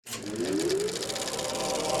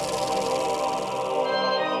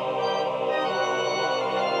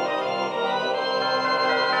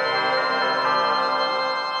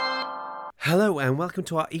and welcome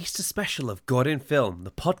to our Easter special of God in Film, the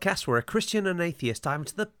podcast where a Christian and atheist dive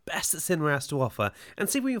into the best that cinema has to offer and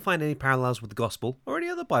see if we can find any parallels with the Gospel or any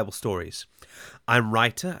other Bible stories. I'm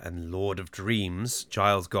writer and Lord of Dreams,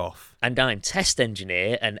 Giles Goff. And I'm test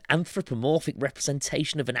engineer, an anthropomorphic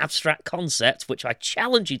representation of an abstract concept, which I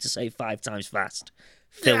challenge you to say 5 times fast.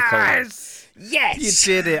 Phil Collins. Yes!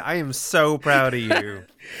 You did it. I am so proud of you.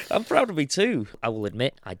 I'm proud of me too. I will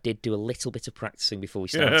admit, I did do a little bit of practicing before we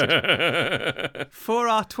started. For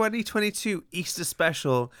our 2022 Easter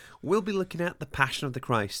special, we'll be looking at The Passion of the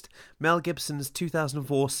Christ, Mel Gibson's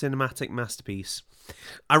 2004 cinematic masterpiece.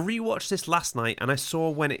 I rewatched this last night and I saw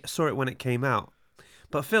it when it came out.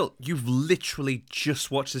 But Phil, you've literally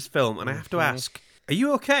just watched this film and I have to ask, are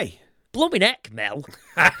you okay? Blummin' heck, Mel.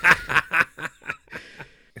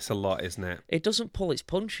 It's a lot, isn't it? It doesn't pull its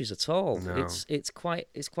punches at all. No. It's quite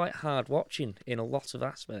hard watching in a lot of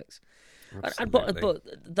aspects. Absolutely.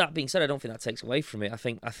 But that being said, I don't think that takes away from it. I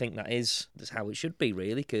think that's how it should be,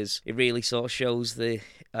 really, because it really sort of shows the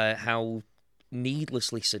how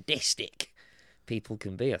needlessly sadistic people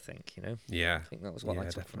can be. I think, you know. Yeah, I think that was what I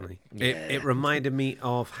took definitely. from it. It reminded me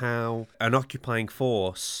of how an occupying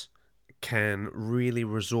force can really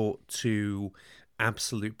resort to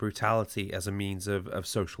absolute brutality as a means of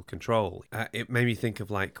social control. It made me think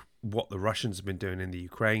of like what the Russians have been doing in the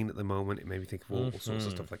Ukraine at the moment. It made me think of all sorts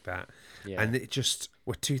of stuff like that. Yeah. And it just,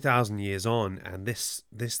 we're 2,000 years on, and this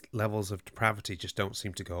levels of depravity just don't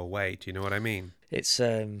seem to go away. Do you know what I mean? It's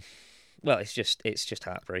it's just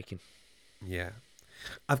heartbreaking. Yeah.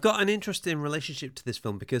 I've got an interesting relationship to this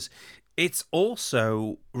film because it's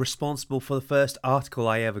also responsible for the first article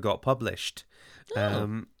I ever got published.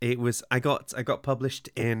 I got published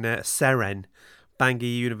in Seren, Bangor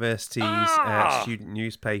University's student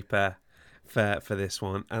newspaper for this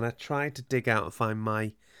one, and I tried to dig out and find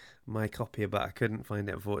my copy, but I couldn't find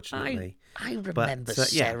it, unfortunately. I remember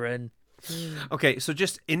Seren. Okay, so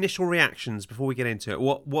just initial reactions before we get into it.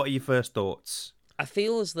 What are your first thoughts? I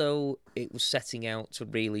feel as though it was setting out to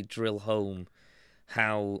really drill home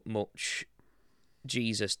how much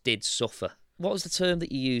Jesus did suffer. What was the term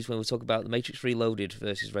that you used when we were talking about The Matrix Reloaded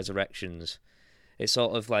versus Resurrections? It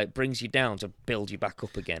sort of like brings you down to build you back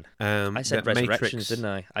up again. I said Resurrections, didn't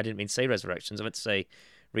I? I didn't mean to say Resurrections. I meant to say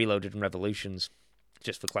Reloaded and Revolutions,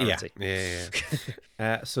 just for clarity.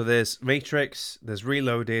 Yeah. So there's Matrix, there's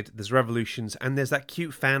Reloaded, there's Revolutions, and there's that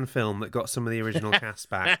cute fan film that got some of the original cast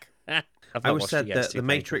back. I always said that The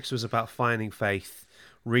Matrix was about finding faith,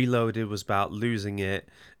 Reloaded was about losing it,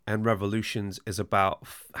 and Revolutions is about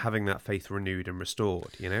having that faith renewed and restored,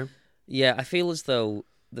 you know? Yeah, I feel as though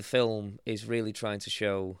the film is really trying to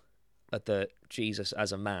show that Jesus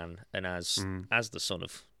as a man and as the son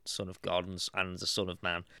of God and the Son of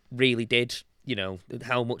Man really did, you know,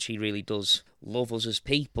 how much he really does love us as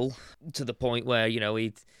people, to the point where, you know,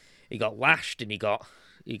 he got lashed and he got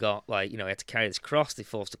like, you know, he had to carry this cross. They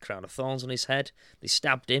forced a crown of thorns on his head. They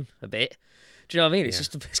stabbed him a bit. Do you know what I mean?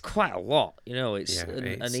 It's quite a lot, you know. He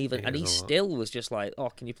still was just like, oh,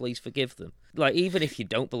 can you please forgive them? Like, even if you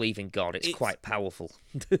don't believe in God, it's quite powerful.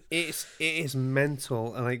 It is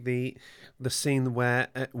mental. Like the scene where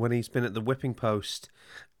when he's been at the whipping post,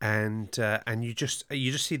 and you just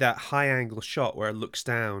see that high angle shot where it looks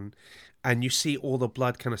down, and you see all the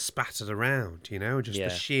blood kind of spattered around, you know, just the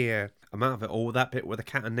sheer amount of it. Or that bit where the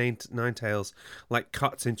cat of nine tails like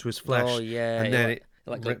cuts into his flesh, and then it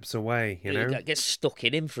rips away, you know? It gets stuck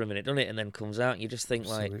in him for a minute, doesn't it? And then comes out, and you just think,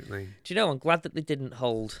 Absolutely. like, do you know, I'm glad that they didn't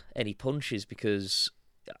hold any punches, because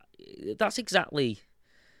that's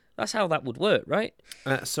how that would work, right?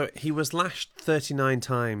 So he was lashed 39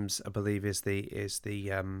 times, I believe, is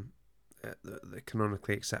the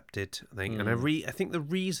canonically accepted thing. And I think the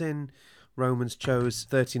reason Romans chose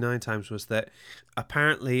 39 times was that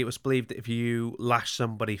apparently it was believed that if you lash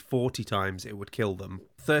somebody 40 times, it would kill them.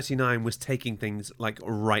 39 was taking things like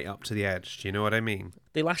right up to the edge. Do you know what I mean?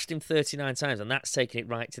 They lashed him 39 times, and that's taking it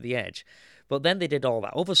right to the edge. But then they did all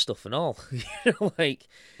that other stuff and all. You know, like,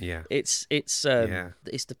 it's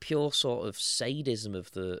the pure sort of sadism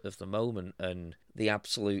of the moment, and the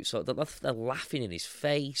absolute sort of, they're laughing in his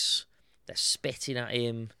face, they're spitting at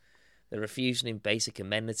him. They're refusing him basic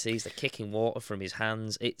amenities. They're kicking water from his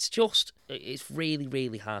hands. It's really,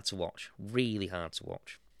 really hard to watch. Really hard to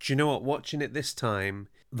watch. Do you know what? Watching it this time,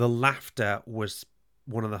 the laughter was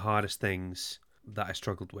one of the hardest things that I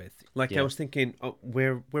struggled with. Like, I was thinking,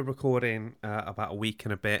 we're recording about a week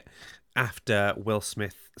and a bit after Will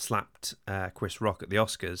Smith slapped Chris Rock at the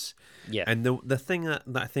Oscars. Yeah. And the thing that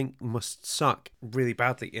I think must suck really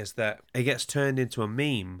badly is that it gets turned into a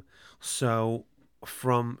meme. So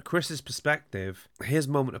from Chris's perspective, his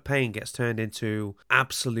moment of pain gets turned into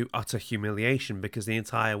absolute utter humiliation because the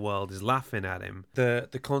entire world is laughing at him.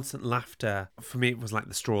 The constant laughter, for me, it was like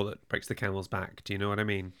the straw that breaks the camel's back. Do you know what I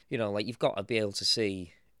mean? You know, like, you've got to be able to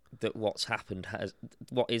see that what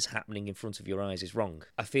is happening in front of your eyes is wrong.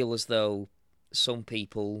 I feel as though some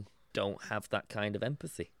people don't have that kind of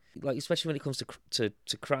empathy. Like, especially when it comes to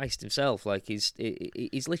Christ himself, like, he's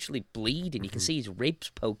literally bleeding. You can see his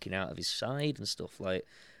ribs poking out of his side and stuff, like.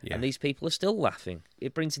 Yeah. And these people are still laughing.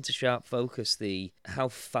 It brings into sharp focus how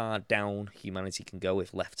far down humanity can go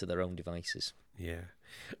if left to their own devices. Yeah,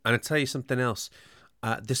 and I'll tell you something else.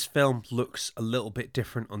 This film looks a little bit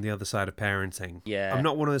different on the other side of parenting. Yeah. I'm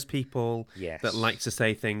not one of those people that likes to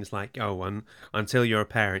say things like, "Oh, until you're a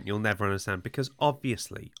parent, you'll never understand." Because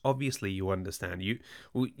obviously, you understand. You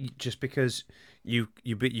just because you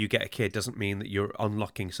get a kid doesn't mean that you're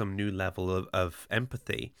unlocking some new level of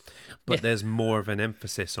empathy. But there's more of an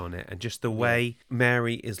emphasis on it, and just the way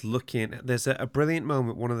Mary is looking. There's a brilliant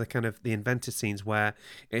moment, one of the kind of the invented scenes where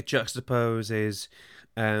it juxtaposes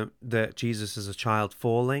that Jesus as a child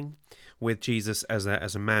falling with Jesus as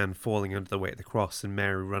a man falling under the weight of the cross, and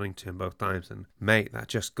Mary running to him both times. And mate, that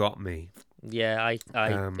just got me. Yeah, I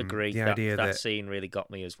agree. That scene really got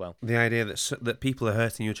me as well. The idea that people are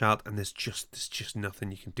hurting your child and there's just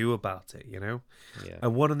nothing you can do about it, you know. Yeah.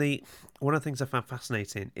 And one of the things I found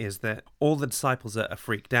fascinating is that all the disciples are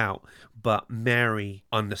freaked out, but Mary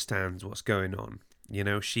understands what's going on. You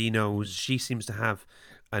know, she knows. She seems to have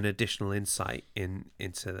an additional insight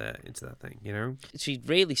into that thing, you know? She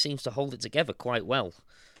really seems to hold it together quite well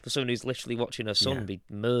for someone who's literally watching her son be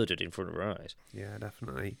murdered in front of her eyes. Yeah,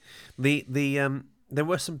 definitely. There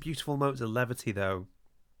were some beautiful moments of levity, though.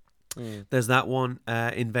 There's that one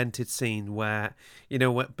invented scene where, you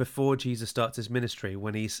know, before Jesus starts his ministry,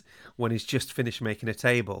 when he's just finished making a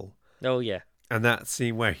table. Oh, yeah. And that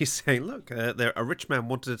scene where he's saying, "Look, a rich man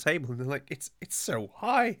wanted a table," and they're like, "It's so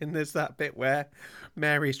high." And there's that bit where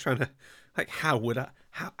Mary's trying to, like, how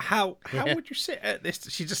would you sit at this?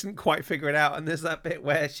 She doesn't quite figure it out. And there's that bit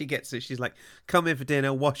where she gets it. She's like, "Come in for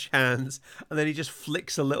dinner, wash hands," and then he just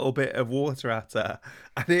flicks a little bit of water at her,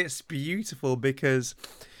 and it's beautiful because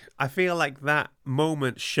I feel like that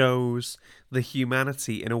moment shows the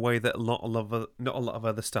humanity in a way that not a lot of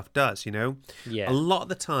other stuff does. You know, a lot of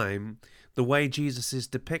the time, the way Jesus is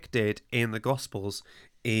depicted in the Gospels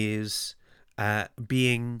is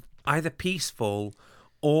being either peaceful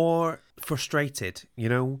or frustrated. You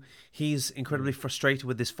know, he's incredibly frustrated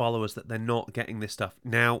with his followers that they're not getting this stuff.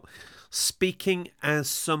 Now, speaking as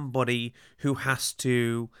somebody who has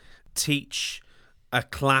to teach a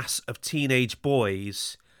class of teenage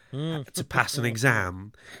boys to pass an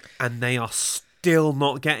exam, and they are still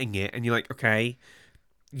not getting it, and you're like, okay,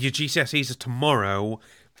 your GCSEs are tomorrow.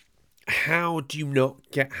 How do you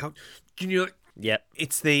not get? How do you know? Yep.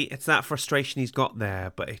 It's that frustration he's got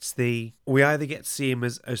there, but we either get to see him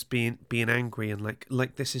as being angry and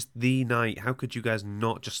like this is the night. How could you guys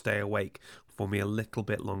not just stay awake for me a little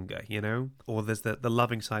bit longer? You know, or there's the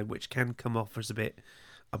loving side which can come off as a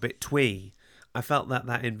bit twee. I felt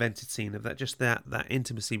that invented scene of that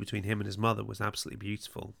intimacy between him and his mother was absolutely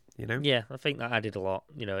beautiful. You know. Yeah, I think that added a lot.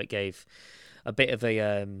 You know, it gave a bit of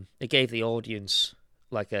it gave the audience.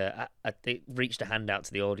 Like it reached a hand out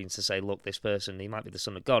to the audience to say, look, this person, he might be the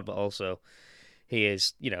Son of God, but also he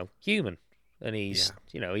is, you know, human, and he's,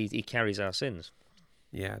 you know, he carries our sins.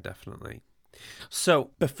 Yeah, definitely. So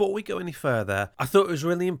before we go any further, I thought it was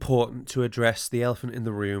really important to address the elephant in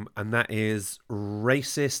the room, and that is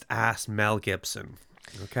racist ass Mel Gibson.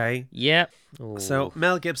 Okay? Yeah. So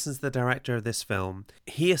Mel Gibson's the director of this film.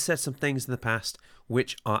 He has said some things in the past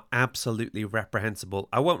which are absolutely reprehensible.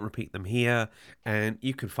 I won't repeat them here, and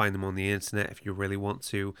you can find them on the internet if you really want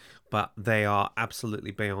to, but they are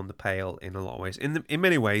absolutely beyond the pale in a lot of ways. In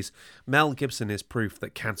many ways, Mel Gibson is proof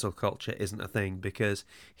that cancel culture isn't a thing, because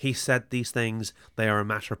he said these things, they are a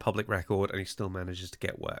matter of public record, and he still manages to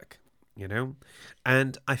get work. You know,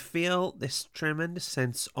 and I feel this tremendous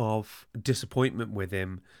sense of disappointment with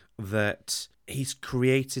him that he's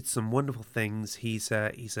created some wonderful things. He's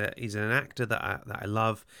an actor that I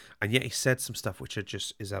love, and yet he said some stuff which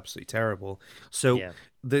is absolutely terrible. So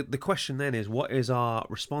the question then is, what is our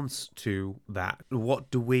response to that?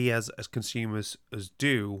 What do we as consumers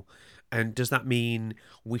do? And does that mean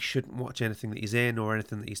we shouldn't watch anything that he's in or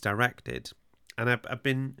anything that he's directed? And I've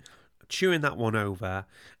been chewing that one over,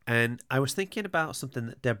 and I was thinking about something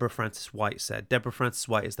that Deborah Francis-White said. Deborah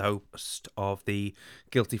Francis-White is the host of the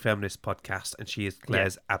Guilty Feminist podcast, and she is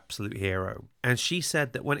Claire's absolute hero. And she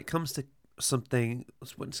said that when it comes to something,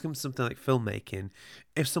 when it comes to something like filmmaking,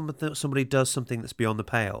 if somebody does something that's beyond the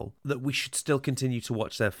pale, that we should still continue to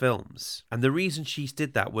watch their films. And the reason she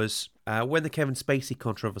did that was when the Kevin Spacey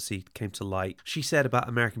controversy came to light, she said about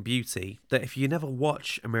American Beauty that if you never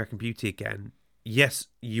watch American Beauty again, yes,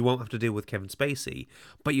 you won't have to deal with Kevin Spacey,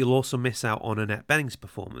 but you'll also miss out on Annette Bening's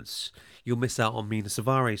performance. You'll miss out on Mina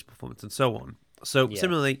Savare's performance and so on. So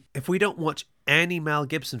similarly, if we don't watch any Mel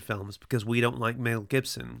Gibson films because we don't like Mel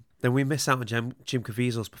Gibson, then we miss out on Jim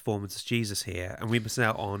Caviezel's performance as Jesus here, and we miss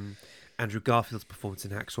out on Andrew Garfield's performance in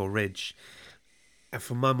Hacksaw Ridge. And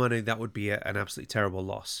for my money, that would be an absolutely terrible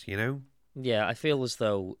loss, you know? Yeah, I feel as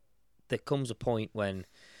though there comes a point when,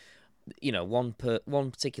 you know, one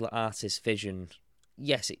particular artist's vision,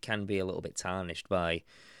 yes, it can be a little bit tarnished by,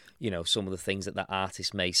 you know, some of the things that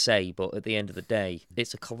artist may say, but at the end of the day,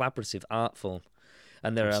 it's a collaborative art form.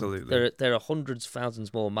 And there are hundreds,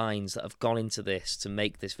 thousands more minds that have gone into this to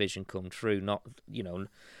make this vision come true. Not, you know,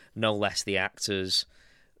 no less the actors,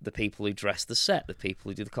 the people who dress the set, the people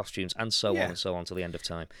who do the costumes, and so on and so on till the end of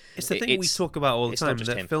time. It's the thing we talk about all the time,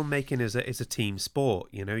 that filmmaking is a team sport.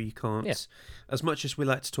 You know, you can't, as much as we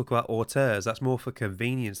like to talk about auteurs, that's more for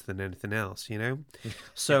convenience than anything else, you know?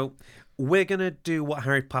 So we're going to do what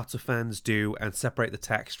Harry Potter fans do and separate the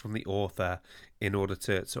text from the author in order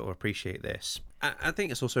to sort of appreciate this. I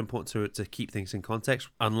think it's also important to keep things in context.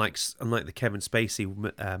 Unlike the Kevin Spacey,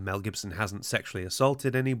 Mel Gibson hasn't sexually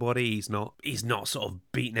assaulted anybody. He's not sort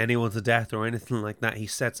of beaten anyone to death or anything like that. He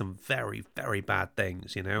said some very, very bad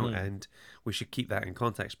things, you know, and we should keep that in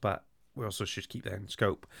context, but we also should keep that in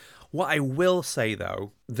scope. What I will say,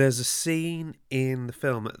 though, there's a scene in the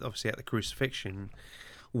film, obviously at the crucifixion,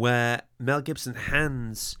 where Mel Gibson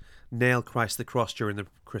hands nail Christ the cross during the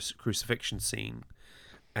crucifixion scene,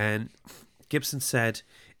 and Gibson said,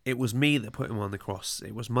 "It was me that put him on the cross.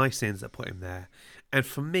 It was my sins that put him there." And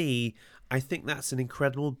for me, I think that's an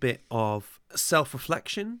incredible bit of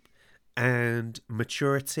self-reflection and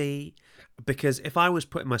maturity, because if I was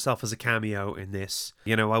putting myself as a cameo in this,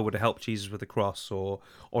 you know, I would have helped Jesus with the cross, or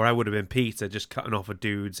I would have been Peter just cutting off a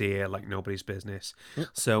dude's ear like nobody's business.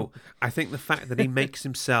 So I think the fact that he makes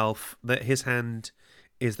himself, that his hand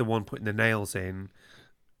is the one putting the nails in,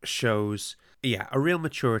 shows a real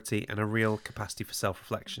maturity and a real capacity for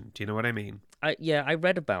self-reflection. Do you know what I mean? I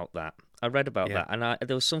read about that. That, and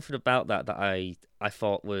there was something about that I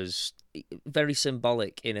thought was very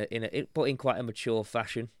symbolic but in quite a mature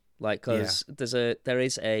fashion. Like, because there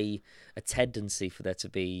is a tendency for there to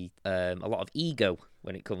be a lot of ego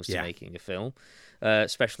when it comes to making a film,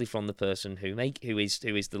 especially from the person who is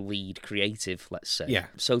the lead creative, let's say. Yeah.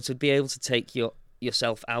 So to be able to take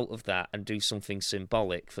yourself out of that and do something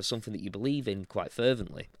symbolic for something that you believe in quite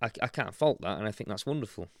fervently, I can't fault that, and I think that's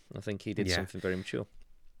wonderful. I think he did something very mature.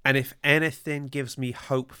 And if anything gives me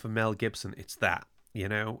hope for Mel Gibson, it's that, you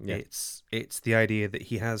know, it's the idea that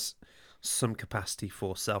he has some capacity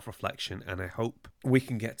for self-reflection, and I hope we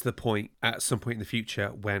can get to the point at some point in the future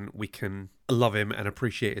when we can love him and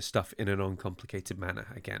appreciate his stuff in an uncomplicated manner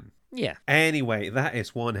again. Yeah. Anyway, that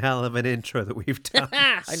is one hell of an intro that we've done.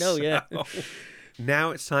 I know, yeah.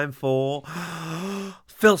 Now it's time for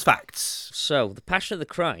Phil's Facts. So, The Passion of the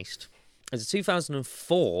Christ is a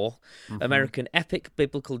 2004 American epic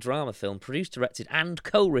biblical drama film produced, directed, and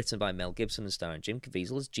co-written by Mel Gibson and starring Jim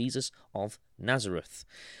Caviezel as Jesus of Nazareth.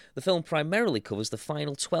 The film primarily covers the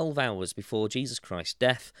final 12 hours before Jesus Christ's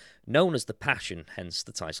death, known as the Passion, hence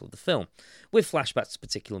the title of the film, with flashbacks to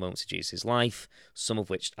particular moments of Jesus' life, some of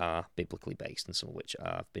which are biblically based and some of which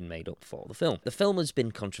have been made up for the film. The film has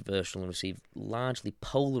been controversial and received largely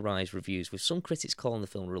polarised reviews, with some critics calling the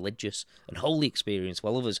film a religious and holy experience,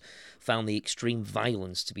 while others found the extreme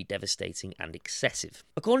violence to be devastating and excessive.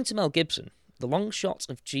 According to Mel Gibson, the long shot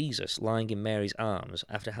of Jesus lying in Mary's arms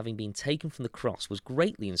after having been taken from the cross was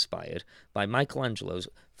greatly inspired by Michelangelo's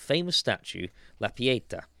famous statue La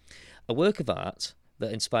Pietà, a work of art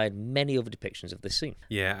that inspired many other depictions of this scene.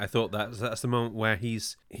 Yeah, I thought that's the moment where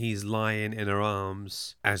he's lying in her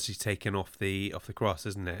arms as he's taken off the cross,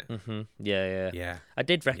 isn't it? Mm-hmm. Yeah. I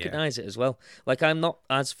did recognise it as well. Like, I'm not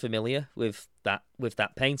as familiar with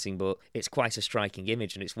that painting, but it's quite a striking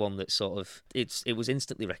image, and it's one that sort of it was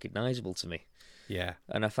instantly recognisable to me. Yeah,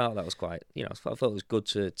 and I felt that was quite, I thought it was good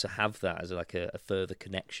to have that as like a further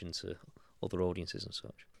connection to other audiences and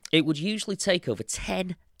such. It would usually take over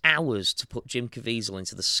 10 hours to put Jim Caviezel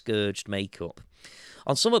into the scourged makeup.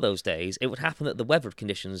 On some of those days, it would happen that the weather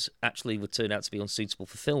conditions actually would turn out to be unsuitable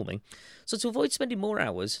for filming. So to avoid spending more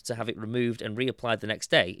hours to have it removed and reapplied the next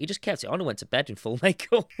day, he just kept it on and went to bed in full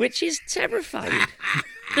makeup, which is terrifying.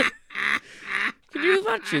 Can you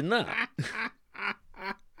imagine that?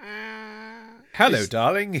 Hello,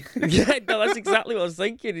 darling. Yeah, no, that's exactly what I was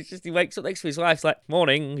thinking. It's just he wakes up next to his wife, he's like,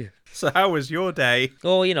 morning. So how was your day?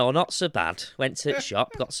 Oh, not so bad. Went to the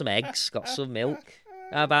shop, got some eggs, got some milk.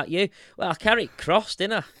 How about you? Well, I carried cross,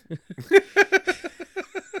 didn't I?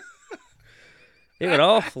 They were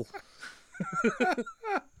awful.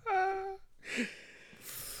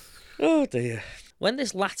 Oh, dear. When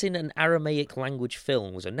this Latin and Aramaic language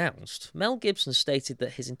film was announced, Mel Gibson stated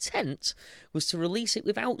that his intent was to release it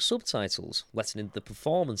without subtitles, letting the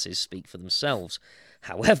performances speak for themselves.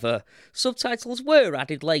 However, subtitles were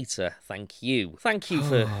added later. Thank you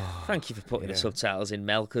for putting the subtitles in,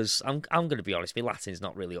 Mel. Because I'm going to be honest, my Latin's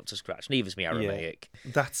not really up to scratch. Neither's my Aramaic.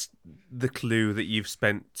 Yeah. That's the clue that you've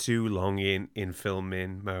spent too long in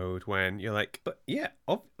filming mode when you're like, but yeah,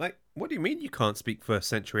 what do you mean you can't speak first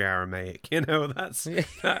century Aramaic? That's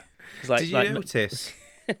that. Did you notice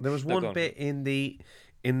there was one bit in the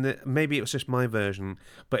maybe it was just my version,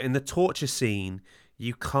 but in the torture scene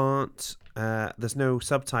you can't. There's no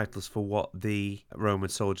subtitles for what the Roman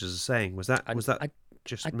soldiers are saying. Was that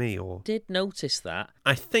just me or? I did notice that.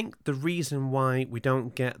 I think the reason why we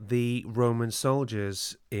don't get the Roman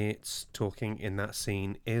soldiers it's talking in that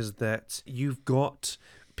scene is that you've got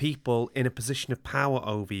people in a position of power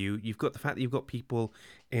over you. You've got the fact that you've got people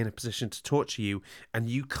in a position to torture you and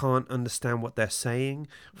you can't understand what they're saying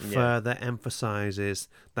further emphasizes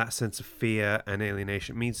that sense of fear and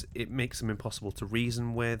alienation. It means it makes them impossible to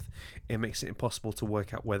reason with. It makes it impossible to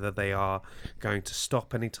work out whether they are going to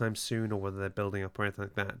stop anytime soon or whether they're building up or anything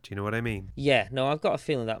like that. Do you know what I mean? Yeah, no, I've got a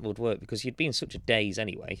feeling that would work because you'd be in such a daze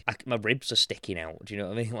anyway. My ribs are sticking out. Do you know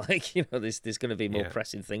what I mean? There's going to be more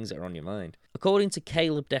pressing things that are on your mind. According to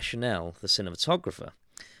Caleb Deschanel, the cinematographer,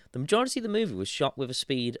 the majority of the movie was shot with a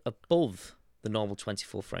speed above the normal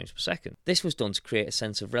 24 frames per second. This was done to create a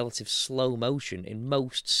sense of relative slow motion in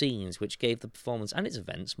most scenes, which gave the performance and its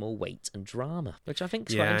events more weight and drama, which I think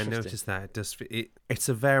is quite interesting. Yeah, I noticed that. It's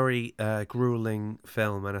a very grueling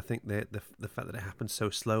film, and I think the fact that it happens so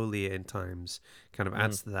slowly in times kind of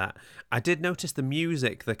adds to that. I did notice the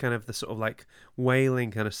music, the sort of like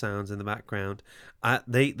wailing kind of sounds in the background.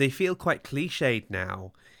 They feel quite cliched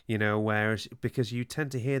now. Whereas because you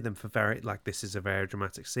tend to hear them for this is a very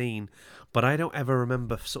dramatic scene, but I don't ever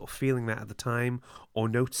remember sort of feeling that at the time or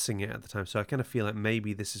noticing it at the time. So I kind of feel like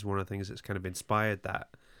maybe this is one of the things that's kind of inspired that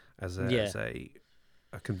as a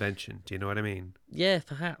convention. Do you know what I mean? Yeah,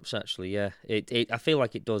 perhaps actually. Yeah, I feel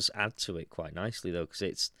like it does add to it quite nicely though, because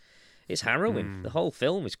it's harrowing. The whole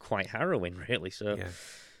film is quite harrowing, really. So.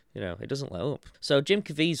 Yeah. It doesn't let up. So Jim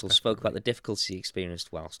Caviezel spoke about the difficulty he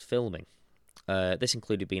experienced whilst filming. This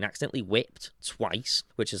included being accidentally whipped twice,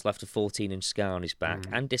 which has left a 14-inch scar on his back,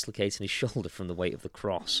 and dislocating his shoulder from the weight of the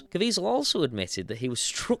cross. Caviezel also admitted that he was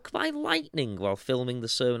struck by lightning while filming the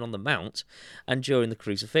Sermon on the Mount and during the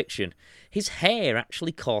crucifixion. His hair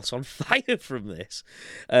actually caught on fire from this,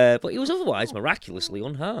 but he was otherwise miraculously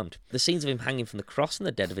unharmed. The scenes of him hanging from the cross in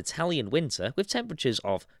the dead of Italian winter, with temperatures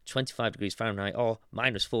of 25 degrees Fahrenheit or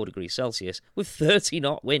minus 4 degrees Celsius, with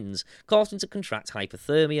 30-knot winds, caused him to contract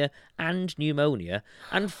hypothermia and pneumonia,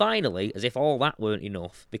 and finally, as if all that weren't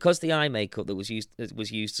enough, because the eye makeup that was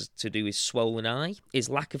used to do his swollen eye, his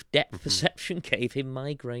lack of depth perception gave him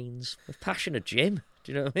migraines. With passion of Jim.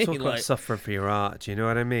 Do you know what I mean? Talk about suffering for your art. Do you know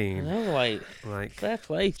what I mean? I know, like fair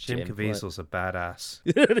play, Jim Caviezel's a badass.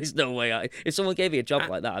 There's no way. If someone gave me a job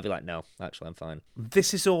like that, I'd be like, no, actually, I'm fine.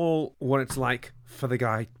 This is all what it's like for the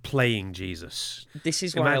guy playing Jesus. This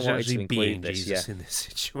is why I wanted to include this. Jesus in this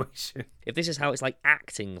situation. If this is how it's like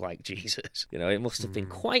acting like Jesus, it must have been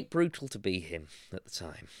quite brutal to be him at the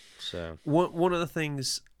time. So one of the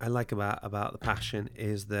things I like about The Passion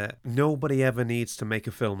is that nobody ever needs to make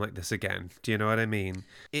a film like this again. Do you know what I mean?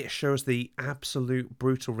 It shows the absolute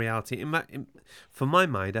brutal reality. For my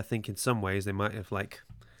mind, I think in some ways they might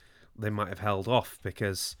have held off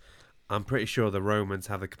because I'm pretty sure the Romans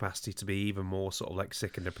have the capacity to be even more sort of like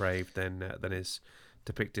sick and depraved than is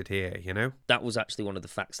depicted here, That was actually one of the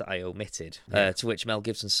facts that I omitted, to which Mel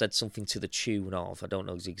Gibson said something to the tune of, I don't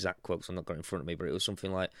know the exact quotes, I'm not got it in front of me, but it was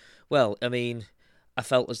something like, well, I mean, I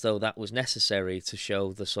felt as though that was necessary to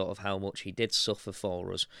show the sort of how much he did suffer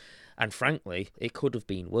for us. And frankly, it could have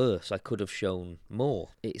been worse. I could have shown more.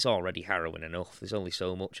 It's already harrowing enough. There's only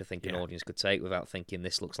so much I think an audience could take without thinking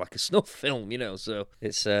this looks like a snuff film, So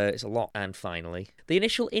it's a lot. And finally, the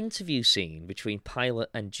initial interview scene between Pilate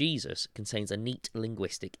and Jesus contains a neat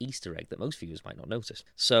linguistic Easter egg that most viewers might not notice.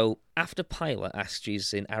 So after Pilate asks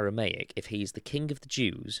Jesus in Aramaic if he's the king of the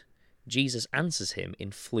Jews, Jesus answers him in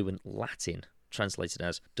fluent Latin. translated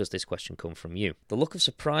as, "Does this question come from you?" The look of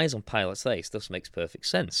surprise on Pilate's face thus makes perfect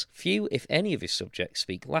sense. Few, if any, of his subjects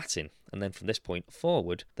speak Latin, and then from this point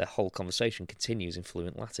forward, their whole conversation continues in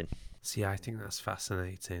fluent Latin. See, I think that's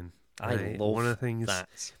fascinating. I love one of the things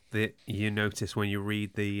that you notice when you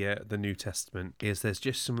read the New Testament is there's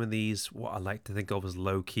just some of these, what I like to think of as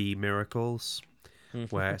low-key miracles,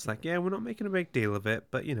 where it's like, yeah, we're not making a big deal of it,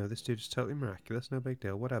 but, this dude is totally miraculous, no big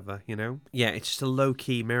deal, whatever, Yeah, it's just a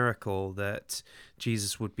low-key miracle that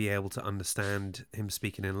Jesus would be able to understand him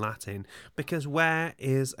speaking in Latin, because where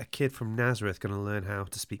is a kid from Nazareth going to learn how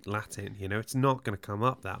to speak Latin? It's not going to come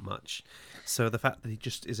up that much. So the fact that he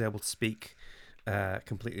just is able to speak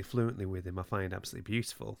completely fluently with him, I find absolutely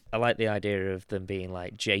beautiful. I like the idea of them being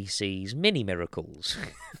like JC's mini miracles.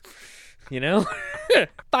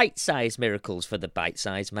 Bite-sized miracles for the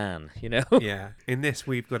bite-sized man, Yeah. In this,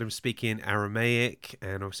 we've got him speaking Aramaic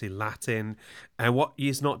and obviously Latin. And what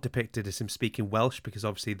is not depicted is him speaking Welsh, because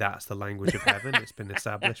obviously that's the language of heaven. It's been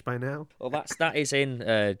established by now. Well, that is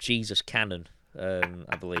in Jesus canon,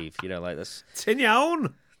 I believe. Like this.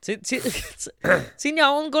 Tinyawn!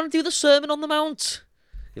 I'm going to do the Sermon on the Mount.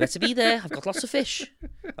 You better be there. I've got lots of fish.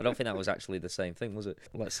 I don't think that was actually the same thing, was it?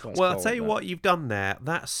 Let's well, I'll tell you what you've done there.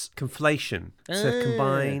 That's conflation. To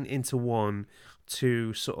combine into one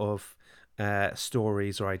two sort of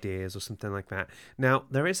stories or ideas or something like that. Now,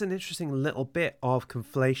 there is an interesting little bit of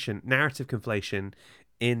conflation, narrative conflation,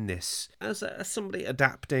 in this. As somebody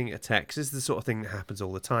adapting a text, this is the sort of thing that happens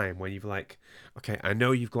all the time, where you've like, okay, I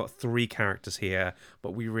know you've got 3 characters here,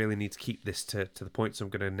 but we really need to keep this to the point, so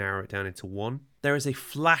I'm going to narrow it down into one. There is a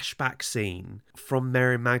flashback scene from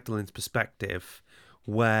Mary Magdalene's perspective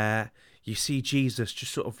where you see Jesus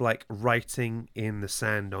just sort of like writing in the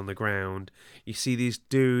sand on the ground. You see these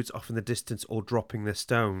dudes off in the distance all dropping their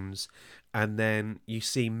stones, and then you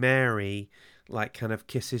see Mary like kind of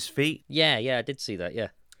kiss his feet. Yeah, I did see that, yeah.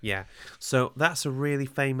 Yeah, so that's a really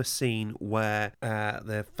famous scene where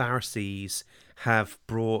the Pharisees have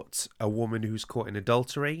brought a woman who's caught in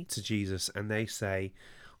adultery to Jesus, and they say,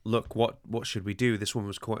 look, what should we do? This woman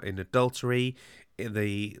was caught in adultery.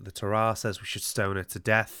 The Torah says we should stone her to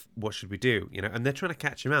death. What should we do? And they're trying to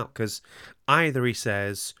catch him out, because either he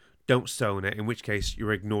says, don't stone her, in which case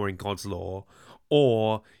you're ignoring God's law,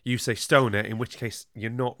 or you say stone it, in which case you're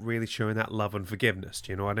not really showing that love and forgiveness.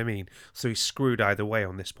 Do you know what I mean? So he's screwed either way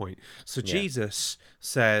on this point. So Jesus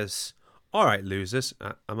says, all right, losers,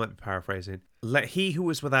 I might be paraphrasing, let he who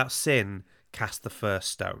is without sin cast the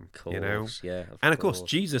first stone. Yeah, and of course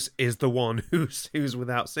Jesus is the one who's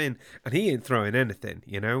without sin, and he ain't throwing anything.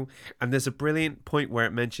 And there's a brilliant point where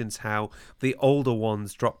it mentions how the older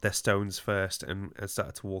ones dropped their stones first and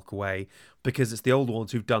started to walk away, because it's the older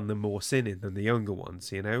ones who've done the more sinning than the younger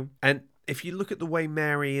ones. And if you look at the way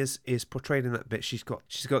Mary is portrayed in that bit, she's got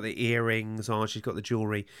the earrings on, she's got the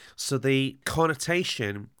jewelry, so the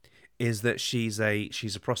connotation is that she's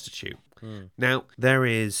a prostitute. Now, there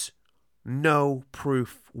is no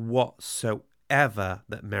proof whatsoever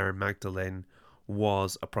that Mary Magdalene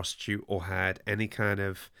was a prostitute or had any kind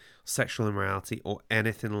of sexual immorality or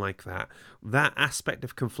anything like that. That aspect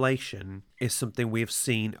of conflation is something we've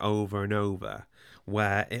seen over and over,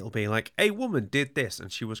 where it'll be like, a woman did this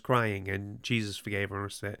and she was crying and Jesus forgave her and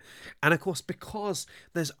rest of it. And of course, because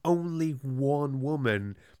there's only one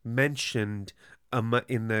woman mentioned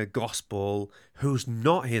in the gospel who's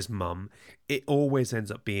not his mum, it always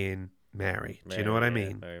ends up being Mary. Do you know what I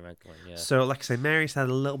mean? Mary Magdalene, yeah. So, like I say, Mary's had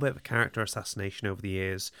a little bit of a character assassination over the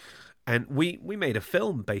years, and we made a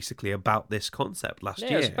film basically about this concept last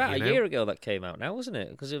year. It was about a year ago that came out now, wasn't it?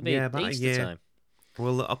 Because it was about Easter time.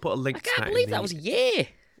 Well, I'll put a link to that. I can't believe that was a year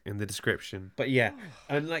in the description. But yeah,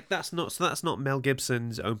 and like that's not Mel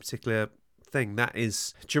Gibson's own particular thing. That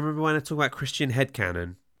is. Do you remember when I talk about Christian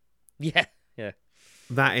headcanon? Yeah.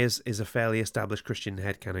 That is a fairly established Christian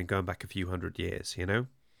headcanon going back a few hundred years.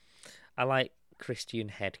 I like Christian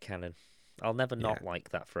headcanon. I'll never not like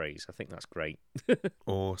that phrase. I think that's great.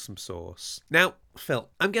 Awesome sauce. Now, Phil,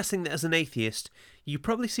 I'm guessing that as an atheist, you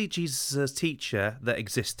probably see Jesus as a teacher that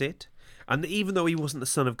existed, and that even though he wasn't the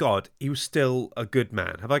Son of God, he was still a good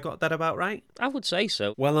man. Have I got that about right? I would say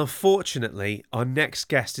so. Well, unfortunately, our next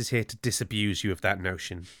guest is here to disabuse you of that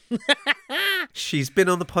notion. She's been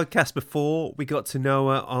on the podcast before. We got to know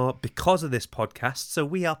her because of this podcast, so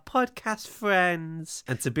we are podcast friends.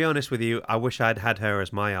 And to be honest with you, I wish I'd had her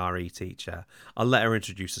as my RE teacher. I'll let her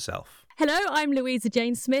introduce herself. Hello, I'm Louisa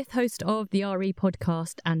Jane Smith, host of the RE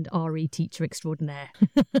podcast and RE teacher extraordinaire.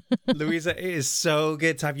 Louisa, it is so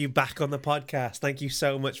good to have you back on the podcast. Thank you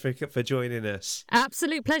so much for joining us.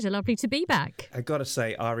 Absolute pleasure. Lovely to be back. I got to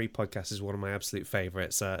say, RE podcast is one of my absolute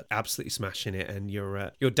favourites. Absolutely smashing it. And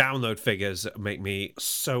your download figures make me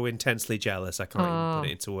so intensely jealous. I can't even put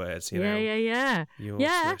it into words. You know? Yeah. You're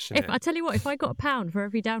smashing If it. I tell you what, if I got £1 for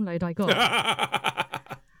every download I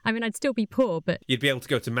got... I mean, I'd still be poor, but... You'd be able to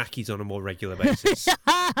go to Mackey's on a more regular basis.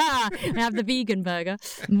 I have the vegan burger.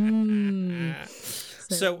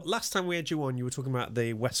 So last time we had you on, you were talking about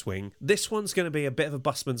the West Wing. This one's going to be a bit of a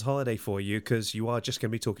busman's holiday for you because you are just going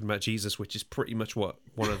to be talking about Jesus, which is pretty much one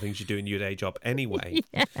of the things you do in your day job anyway.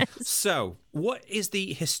 Yes. So what is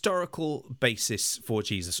the historical basis for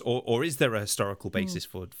Jesus? Or is there a historical basis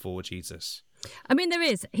for Jesus? I mean, there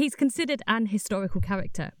is. He's considered an historical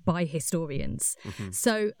character by historians.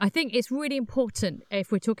 So I think it's really important,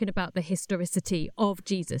 if we're talking about the historicity of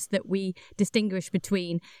Jesus, that we distinguish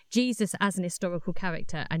between Jesus as an historical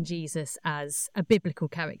character and Jesus as a biblical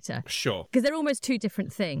character. Sure. Because they're almost two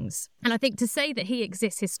different things. And I think to say that he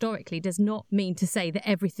exists historically does not mean to say that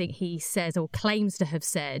everything he says or claims to have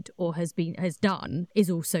said or has done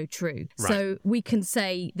is also true. Right. So we can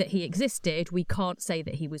say that he existed. We can't say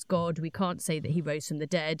that he was God. We can't say that he rose from the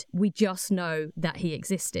dead. We just know that he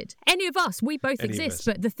existed. Any of us, we both exist,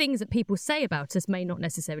 but the things that people say about us may not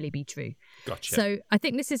necessarily be true. Gotcha. So I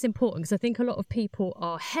think this is important because I think a lot of people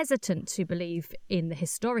are hesitant to believe in the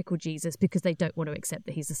historical Jesus because they don't want to accept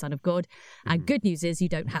that he's the Son of God. And good news is you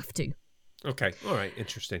don't have to. Okay. All right.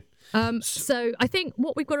 Interesting. So I think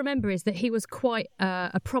what we've got to remember is that he was quite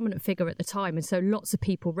a prominent figure at the time. And so lots of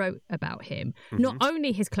people wrote about him, not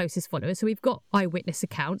only his closest followers. So we've got eyewitness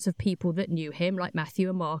accounts of people that knew him, like Matthew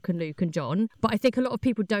and Mark and Luke and John. But I think a lot of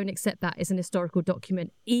people don't accept that as an historical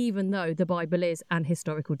document, even though the Bible is an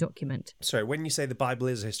historical document. Sorry, when you say the Bible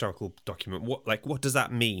is a historical document, what does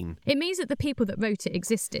that mean? It means that the people that wrote it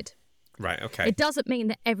existed. Right, okay. It doesn't mean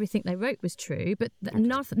that everything they wrote was true, but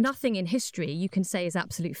nothing in history you can say is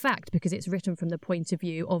absolute fact because it's written from the point of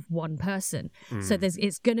view of one person. So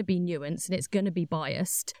it's going to be nuanced and it's going to be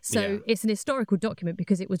biased. So it's an historical document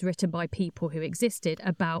because it was written by people who existed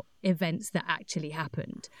about events that actually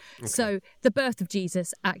happened. Okay. So the birth of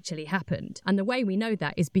Jesus actually happened. And the way we know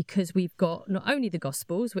that is because we've got not only the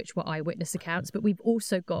Gospels, which were eyewitness accounts, but we've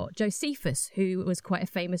also got Josephus, who was quite a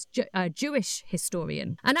famous Jewish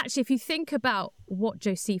historian. And actually, if you think about what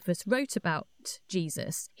Josephus wrote about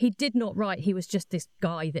Jesus, he did not write he was just this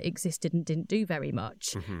guy that existed and didn't do very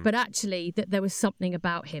much, but actually that there was something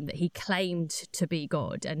about him that he claimed to be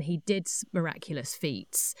God and he did miraculous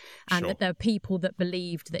feats, and that there are people that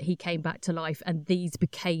believed that he came back to life and these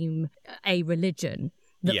became a religion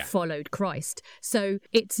that followed Christ. So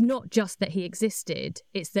it's not just that he existed,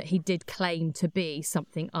 it's that he did claim to be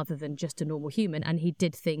something other than just a normal human, and he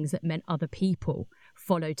did things that meant other people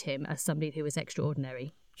followed him as somebody who was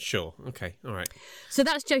extraordinary. Sure. Okay. All right. So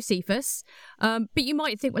that's Josephus. But you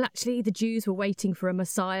might think, well, actually, the Jews were waiting for a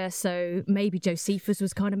Messiah, so maybe Josephus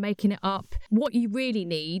was kind of making it up. What you really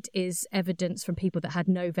need is evidence from people that had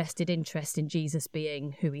no vested interest in Jesus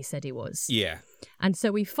being who he said he was. Yeah. And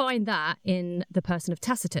so we find that in the person of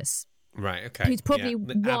Tacitus. Right. Okay. Who's probably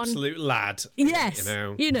one absolute lad. Yes.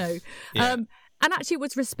 You know. Yeah. And actually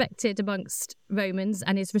was respected amongst Romans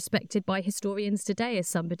and is respected by historians today as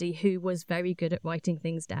somebody who was very good at writing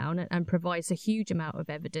things down and provides a huge amount of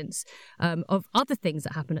evidence of other things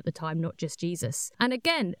that happened at the time, not just Jesus. And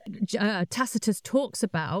again, Tacitus talks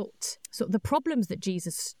about sort of the problems that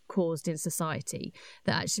Jesus caused in society,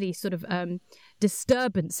 that actually sort of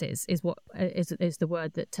disturbances is what is the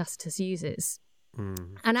word that Tacitus uses.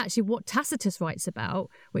 And actually what Tacitus writes about,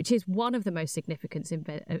 which is one of the most significant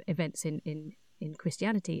events in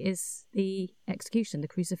Christianity, is the execution, the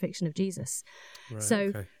crucifixion of Jesus. Right,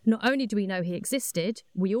 so not only do we know he existed,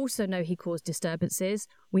 we also know he caused disturbances.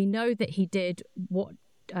 We know that he did what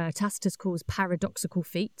Tacitus calls paradoxical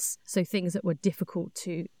feats, so things that were difficult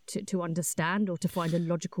to understand or to find a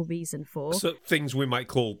logical reason for. So things we might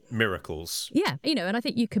call miracles. Yeah, and I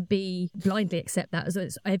think you could blindly accept that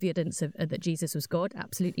as evidence of that Jesus was God.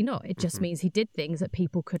 Absolutely not. It just means he did things that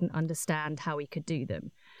people couldn't understand how he could do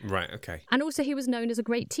them. Right, okay. And also he was known as a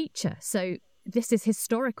great teacher. So this is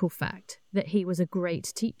historical fact. that he was a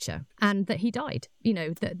great teacher and that he died. You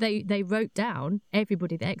know, that they wrote down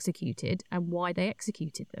everybody they executed and why they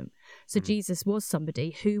executed them. So Jesus was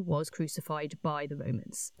somebody who was crucified by the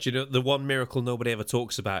Romans. Do you know, the one miracle nobody ever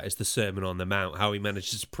talks about is the Sermon on the Mount, how he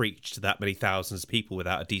manages to preach to that many thousands of people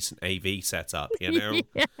without a decent AV setup, you know?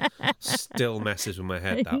 Yeah. Still messes with my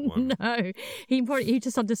head, that one. No, he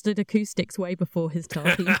just understood acoustics way before his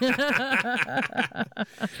time.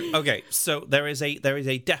 Okay, so there is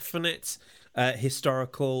a definite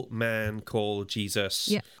historical man called Jesus.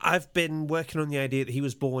 Yeah. I've been working on the idea that he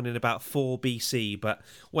was born in about 4 BC, but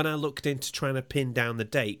when I looked into trying to pin down the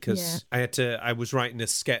date, because I was writing a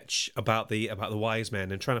sketch about the wise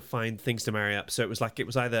men and trying to find things to marry up. So it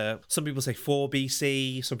was either, some people say 4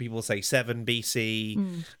 BC, some people say 7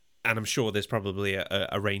 BC. And I'm sure there's probably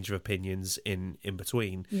a range of opinions in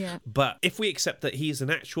between. Yeah. But if we accept that he is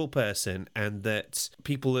an actual person and that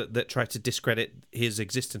people that try to discredit his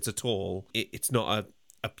existence at all, it's not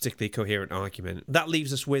a particularly coherent argument. That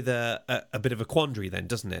leaves us with a bit of a quandary then,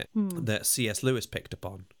 doesn't it? That C.S. Lewis picked up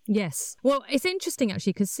on. Yes. Well, it's interesting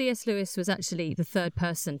actually because C.S. Lewis was actually the third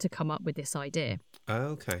person to come up with this idea.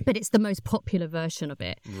 Okay. But it's the most popular version of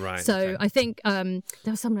it. Right. So okay. I think there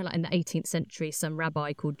was someone like in the 18th century, some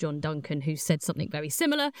rabbi called John Duncan who said something very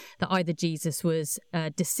similar, that either Jesus was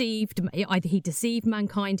deceived, either he deceived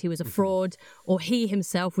mankind, he was a fraud, or he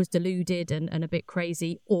himself was deluded and a bit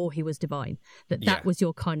crazy, or he was divine. That was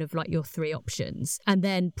your kind of like your three options. And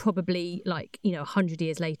then probably 100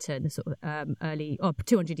 years later, in the sort of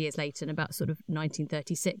 200 years later, in about sort of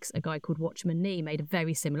 1936, a guy called Watchman Nee made a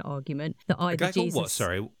very similar argument that either Jesus... What?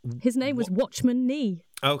 Sorry. His name was Watchman Nee.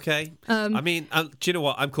 Okay. I mean, do you know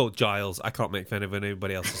what? I'm called Giles. I can't make fun of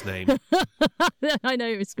anybody else's name. I know,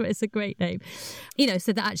 it's a great name. You know,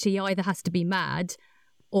 so that actually either has to be mad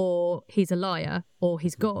or he's a liar or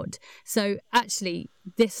he's God. So actually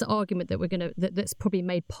this argument that that's probably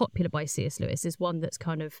made popular by C.S. Lewis is one that's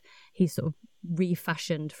kind of, he's sort of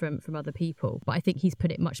refashioned from other people. But I think he's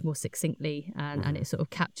put it much more succinctly and it sort of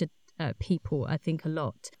captured people, I think, a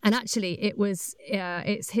lot. And actually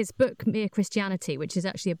it's his book Mere Christianity, which is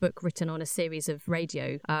actually a book written on a series of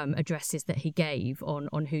radio addresses that he gave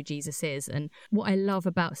on who Jesus is. And what I love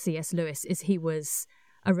about C.S. Lewis is he was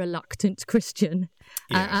a reluctant Christian.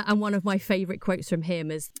 And one of my favourite quotes from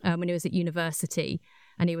him is when he was at university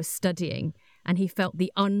and he was studying and he felt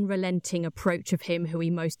the unrelenting approach of him who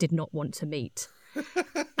he most did not want to meet.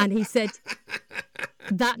 And he said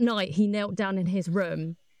that night he knelt down in his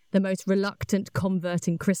room, the most reluctant convert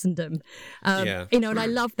in Christendom. You know, and I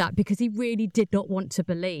love that because he really did not want to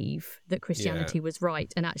believe that Christianity was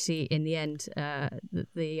right. And actually, in the end,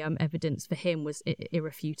 the evidence for him was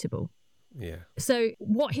irrefutable. Yeah. So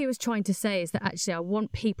what he was trying to say is that actually I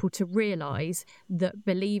want people to realise that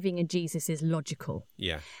believing in Jesus is logical.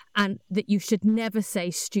 Yeah. And that you should never say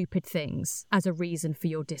stupid things as a reason for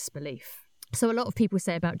your disbelief. So a lot of people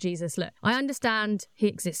say about Jesus, look, I understand he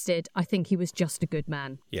existed. I think he was just a good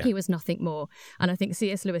man. Yeah. He was nothing more. And I think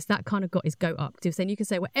C.S. Lewis, that kind of got his goat up. He was saying you can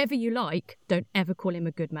say whatever you like, don't ever call him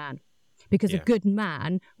a good man. Because a good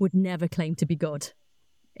man would never claim to be God.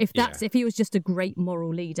 If he was just a great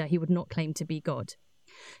moral leader, he would not claim to be God.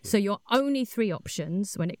 So your only three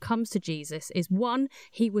options when it comes to Jesus is one,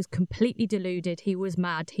 he was completely deluded, he was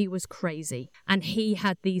mad, he was crazy, and he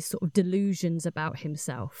had these sort of delusions about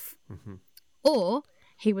himself. Mm-hmm. Or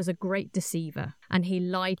he was a great deceiver and he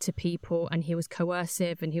lied to people and he was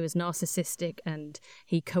coercive and he was narcissistic and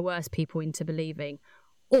he coerced people into believing.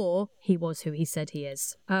 Or he was who he said he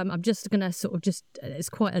is. I'm just going to sort of it's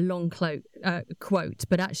quite a long quote,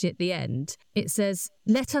 but actually at the end, it says,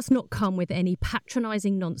 let us not come with any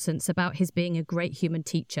patronising nonsense about his being a great human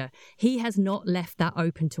teacher. He has not left that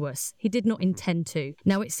open to us. He did not intend to.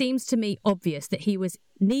 Now, it seems to me obvious that he was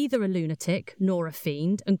neither a lunatic nor a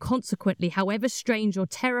fiend, and consequently, however strange or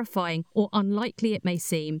terrifying or unlikely it may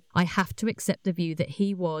seem, I have to accept the view that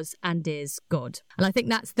he was and is God. And I think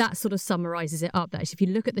that sort of summarises it up. That if you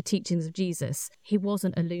look at the teachings of Jesus, he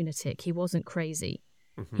wasn't a lunatic, he wasn't crazy.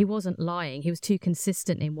 Mm-hmm. He wasn't lying. He was too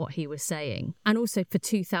consistent in what he was saying. And also for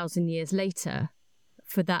 2,000 years later,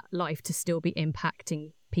 for that life to still be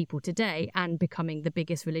impacting people today and becoming the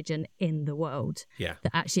biggest religion in the world. Yeah.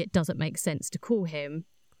 That actually it doesn't make sense to call him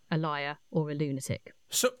a liar or a lunatic.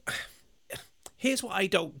 So here's what I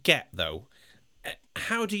don't get though.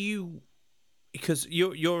 How do you, because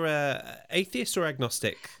you're atheist or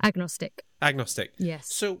agnostic? Agnostic.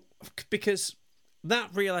 Yes. So because that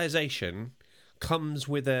realization comes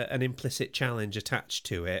with an implicit challenge attached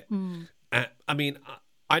to it. I mean,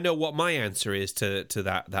 I know what my answer is to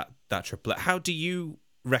that triplet. How do you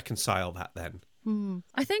reconcile that then?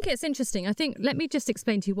 I think it's interesting. Let me just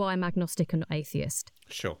explain to you why I'm agnostic and not atheist.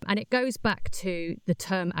 Sure. And it goes back to the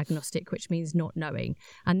term agnostic, which means not knowing.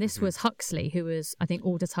 And this was Huxley, who was, I think,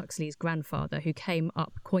 Aldous Huxley's grandfather, who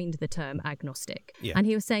coined the term agnostic. Yeah. And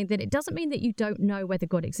he was saying that it doesn't mean that you don't know whether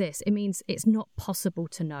God exists. It means it's not possible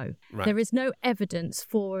to know. Right. There is no evidence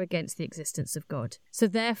for or against the existence of God. So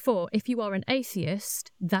therefore, if you are an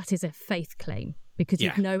atheist, that is a faith claim, because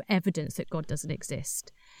you've no evidence that God doesn't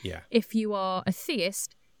exist. Yeah. If you are a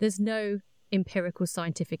theist, there's no empirical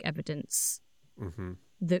scientific evidence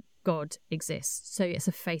that God exists. So it's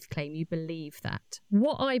a faith claim. You believe that.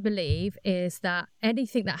 What I believe is that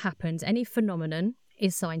anything that happens, any phenomenon,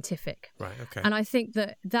 is scientific. Right, okay. And I think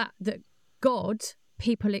that God,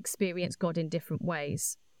 people experience God in different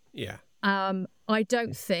ways. Yeah. I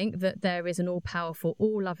don't think that there is an all-powerful,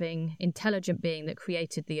 all-loving, intelligent being that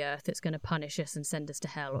created the earth that's going to punish us and send us to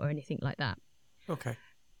hell or anything like that. Okay.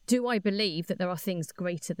 Do I believe that there are things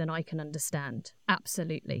greater than I can understand?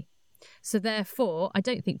 Absolutely. So therefore, I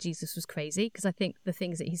don't think Jesus was crazy, because I think the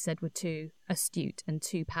things that he said were too astute and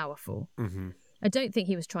too powerful. I don't think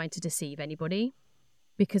he was trying to deceive anybody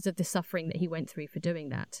because of the suffering that he went through for doing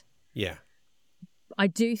that. Yeah. I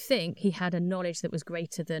do think he had a knowledge that was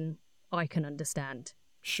greater than I can understand.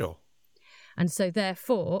 Sure. And so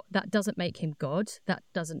therefore, that doesn't make him God. That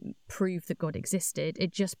doesn't prove that God existed.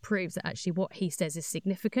 It just proves that actually what he says is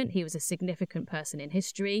significant. He was a significant person in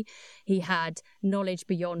history. He had knowledge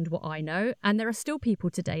beyond what I know. And there are still people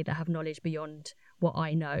today that have knowledge beyond what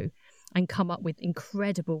I know and come up with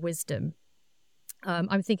incredible wisdom.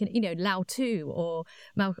 I'm thinking, Lao Tzu or,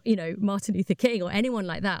 Martin Luther King or anyone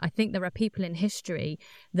like that. I think there are people in history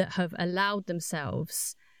that have allowed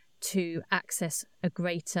themselves to access a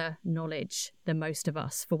greater knowledge than most of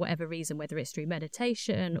us for whatever reason, whether it's through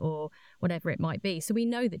meditation or whatever it might be. So we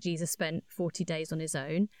know that Jesus spent 40 days on his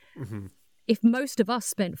own. If most of us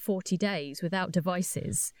spent 40 days without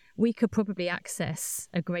devices, we could probably access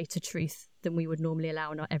a greater truth than we would normally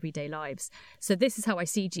allow in our everyday lives. So this is how I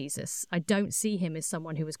see Jesus. I don't see him as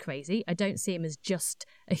someone who was crazy. I don't see him as just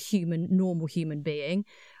a normal human being.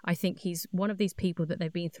 I think he's one of these people that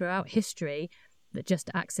they've been throughout history that just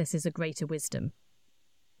accesses a greater wisdom.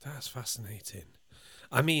 That's fascinating.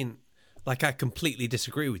 I mean, I completely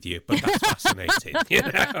disagree with you, but that's fascinating.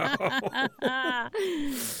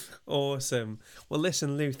 Awesome. Well,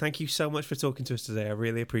 listen, Lou, thank you so much for talking to us today. I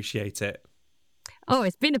really appreciate it. Oh,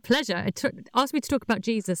 it's been a pleasure. Asked me to talk about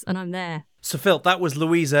Jesus, and I'm there. So, Phil, that was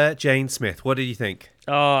Louisa Jane Smith. What did you think?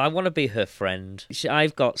 Oh, I want to be her friend.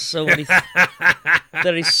 I've got so many...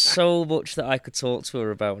 There is so much that I could talk to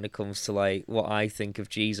her about when it comes to what I think of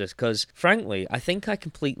Jesus. Because, frankly, I think I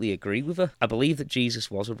completely agree with her. I believe that Jesus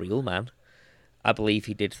was a real man. I believe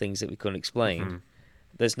he did things that we couldn't explain.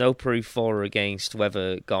 There's no proof for or against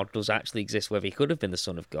whether God does actually exist, whether he could have been the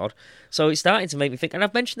Son of God. So it's starting to make me think, and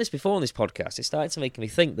I've mentioned this before on this podcast, it's starting to make me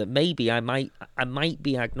think that maybe I might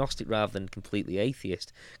be agnostic rather than completely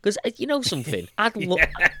atheist. Because, you know something?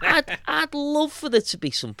 I'd love for there to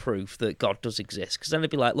be some proof that God does exist. Because then I'd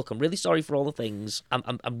be like, look, I'm really sorry for all the things.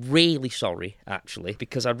 I'm really sorry, actually,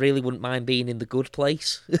 because I really wouldn't mind being in the good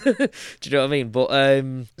place. Do you know what I mean? But,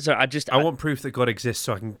 so I want proof that God exists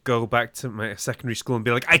so I can go back to my secondary school and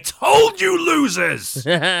be like, I told you, losers!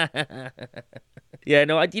 Yeah,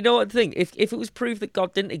 no, you know what the thing? If it was proof that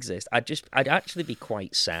God didn't exist, I'd actually be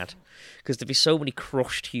quite sad, because there'd be so many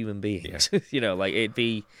crushed human beings. Yeah. It'd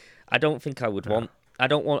be. I don't think I would want. I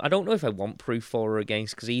don't know if I want proof for or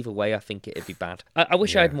against, because either way, I think it'd be bad. I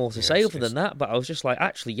wish I had more to say other than that, but I was just like,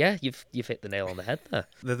 actually, yeah, you've hit the nail on the head there.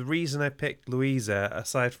 The reason I picked Louisa,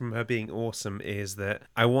 aside from her being awesome, is that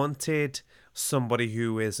I wanted somebody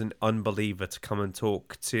who is an unbeliever to come and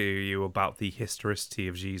talk to you about the historicity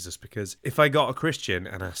of Jesus, because if I got a Christian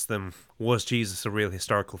and asked them, was Jesus a real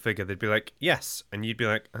historical figure, they'd be like, yes, and you'd be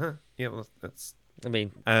like, yeah, well, that's... I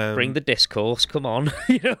mean, bring the discourse, come on.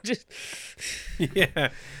 Just... Yeah.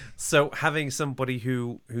 So having somebody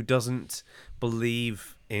who doesn't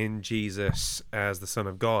believe in Jesus as the Son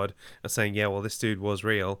of God and saying, yeah, well, this dude was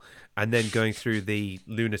real, and then going through the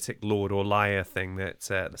lunatic lord or liar thing that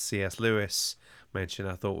C.S. Lewis mentioned,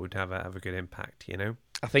 I thought would have a good impact,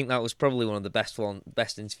 I think that was probably one of the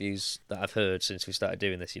best interviews that I've heard since we started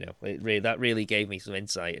doing this. That really gave me some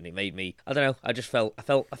insight, and it made me, I don't know, I felt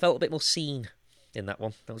a bit more seen in that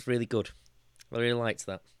one. That was really good. I really liked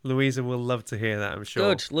that. Louisa will love to hear that, I'm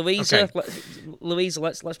sure. Good. Louisa, okay. Louisa,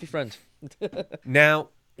 let's be friends. Now,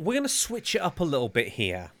 we're going to switch it up a little bit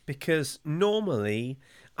here, because normally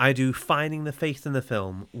I do Finding the Faith in the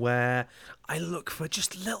Film, where I look for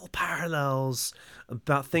just little parallels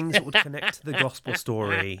about things that would connect to the gospel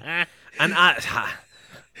story. And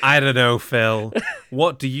I don't know, Phil.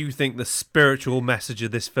 What do you think the spiritual message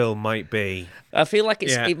of this film might be? I feel like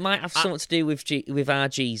it might have something to do with our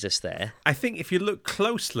Jesus there. I think if you look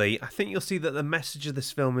closely, I think you'll see that the message of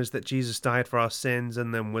this film is that Jesus died for our sins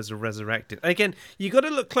and then was resurrected. Again, you got to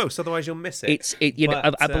look close, otherwise you'll miss it.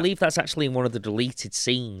 I believe that's actually in one of the deleted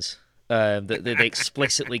scenes. That they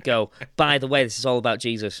explicitly go, by the way, this is all about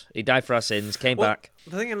Jesus. He died for our sins, came back.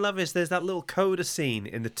 The thing I love is there's that little coda scene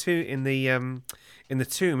in the tomb,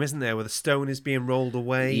 isn't there, where the stone is being rolled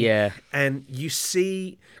away? Yeah. And you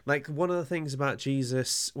see, like, one of the things about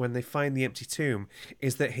Jesus when they find the empty tomb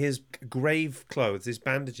is that his grave clothes, his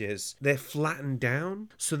bandages, they're flattened down,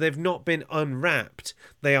 so they've not been unwrapped.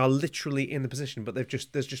 They are literally in the position, but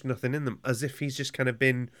there's just nothing in them, as if he's just kind of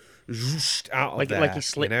been zooshed out of there. Like he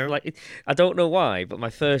slipped. You know? Like I don't know why, but my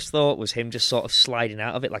first thought was him just sort of sliding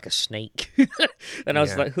out of it like a snake, and I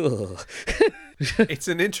was like, oh. It's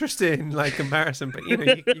an interesting comparison, but you're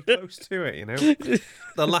close to it.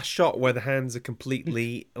 The last shot where the hands are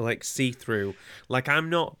completely see-through. I'm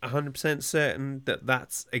not 100% certain that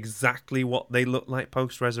that's exactly what they look like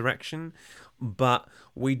post-resurrection, but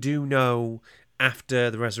we do know after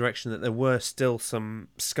the resurrection that there were still some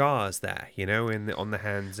scars there, on the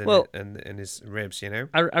hands and his ribs,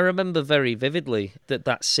 I remember very vividly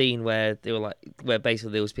that scene where they were where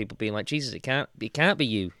basically there was people being like, Jesus, it can't be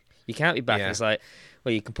you. You can't be back. Yeah. It's like,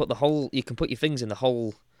 well, you can put your fingers in the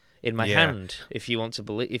hole in my hand if you want to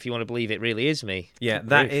believe it really is me. Yeah,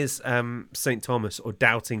 that is St. Thomas, or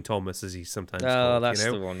Doubting Thomas as he's sometimes called. Oh, that's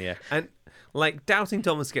the one, yeah. And Doubting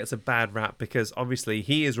Thomas gets a bad rap because obviously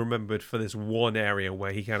he is remembered for this one area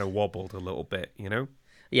where he kind of wobbled a little bit,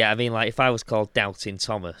 Yeah, I mean, if I was called Doubting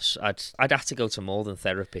Thomas, I'd have to go to more than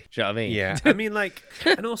therapy. Do you know what I mean? Yeah, I mean,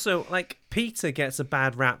 and also, Peter gets a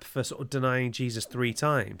bad rap for sort of denying Jesus 3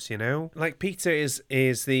 times, Peter is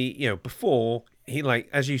the, before, he,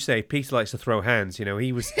 as you say, Peter likes to throw hands,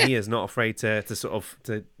 he is not afraid to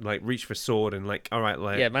reach for sword and all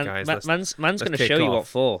right, guys, man's going to show you what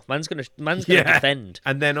for. Man's going to defend.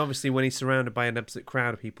 And then obviously when he's surrounded by an absolute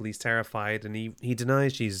crowd of people, he's terrified and he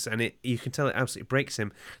denies Jesus, and you can tell it absolutely breaks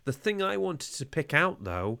him. The thing I wanted to pick out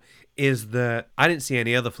though is that I didn't see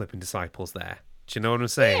any other flipping disciples there. Do you know what I'm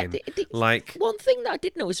saying? Yeah, one thing that I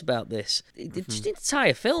did notice about this, just the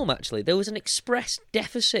entire film actually, there was an express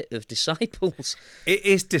deficit of disciples. It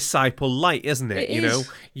is disciple light, isn't it? It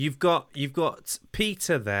is. You've got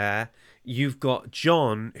Peter there. You've got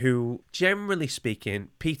John, who, generally speaking,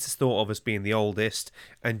 Peter's thought of as being the oldest,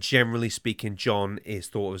 and generally speaking, John is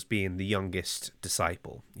thought of as being the youngest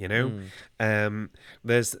disciple.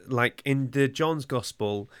 There's in the John's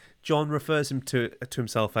Gospel, John refers him to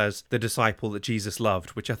himself as the disciple that Jesus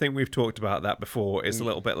loved, which I think we've talked about that before. It's a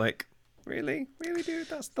little bit really, dude,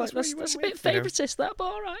 that's a bit favouriteist, that, but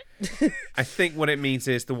all right. I think what it means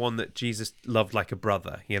is the one that Jesus loved like a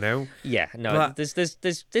brother, Yeah, no, but there's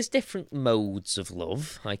different modes of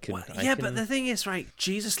love. But the thing is, right?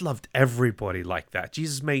 Jesus loved everybody like that.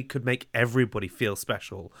 Jesus could make everybody feel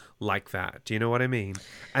special like that. Do you know what I mean?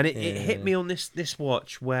 And it hit me on this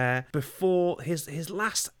watch where before his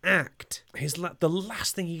last act, the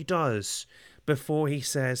last thing he does before he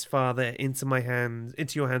says, Father, into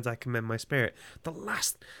your hands I commend my spirit, the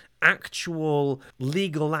last actual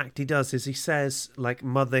legal act he does is he says,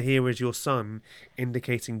 Mother, here is your son,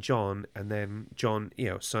 indicating John, and then John,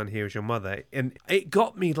 son, here is your mother. And it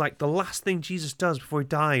got me, the last thing Jesus does before he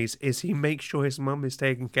dies is he makes sure his mum is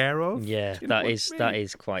taken care of. Yeah, that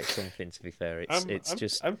is quite something, to be fair.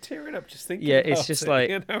 I'm tearing up just thinking. Yeah, it's just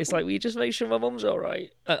it's will you just make sure my mum's all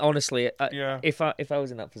right? Honestly, if I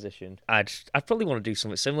was in that position, I'd probably want to do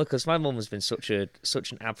something similar, because my mum has been such an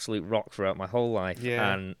absolute rock throughout my whole life.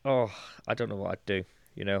 Yeah. And I don't know what I'd do.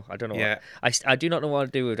 I don't know. Yeah. I do not know what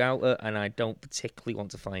I'd do without her, and I don't particularly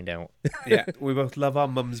want to find out. Yeah, we both love our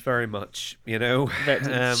mums very much.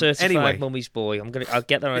 Certified mummy's boy. I'll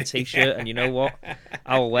get that on a t-shirt, and you know what?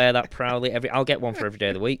 I'll wear that proudly. I'll get one for every day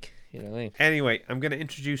of the week. You know what I mean? Anyway, I'm going to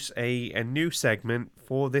introduce a new segment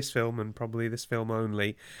for this film, and probably this film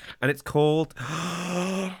only, and it's called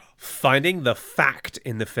Finding the Fact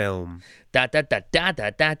in the Film. Da da da da da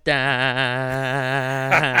da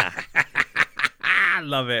da. I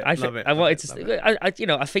love it. I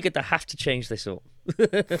figured I have to change this up.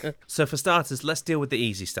 So for starters, let's deal with the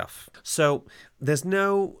easy stuff. So there's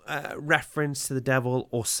no reference to the devil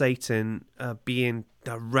or Satan being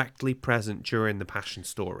directly present during the Passion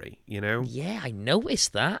story, Yeah, I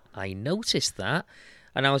noticed that. And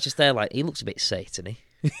I was just there he looks a bit Satan-y.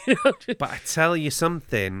 But I tell you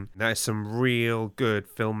something, that is some real good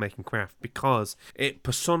filmmaking craft, because it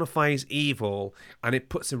personifies evil and it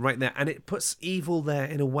puts him right there, and it puts evil there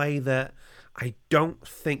in a way that I don't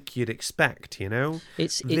think you'd expect, you know?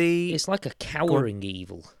 It's like a cowering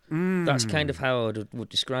evil. That's kind of how I would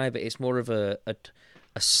describe it. It's more of a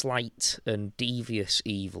slight and devious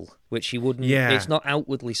evil, which you wouldn't. Yeah. It's not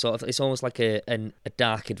outwardly sort of. It's almost like a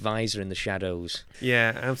dark advisor in the shadows.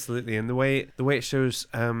 Yeah, absolutely. And the way it shows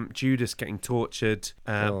Judas getting tortured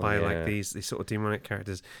by like these sort of demonic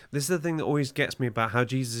characters. This is the thing that always gets me about how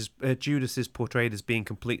Judas is portrayed as being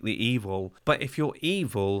completely evil. But if you're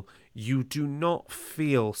evil, you do not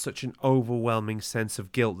feel such an overwhelming sense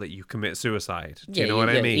of guilt that you commit suicide. Do you know what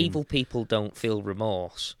I mean? Evil people don't feel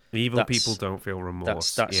remorse. People don't feel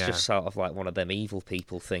remorse. That's just sort of like one of them evil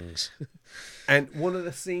people things. And one of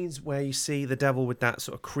the scenes where you see the devil with that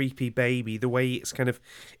sort of creepy baby, the way it's kind of,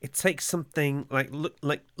 it takes something like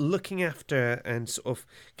looking after and sort of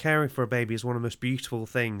caring for a baby is one of the most beautiful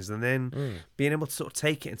things, and then being able to sort of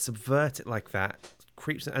take it and subvert it like that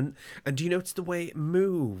creeps. And do you notice the way it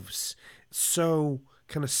moves so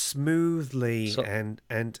kind of smoothly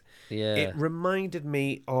and it reminded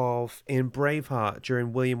me of in Braveheart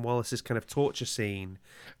during William Wallace's kind of torture scene,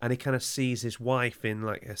 and he kind of sees his wife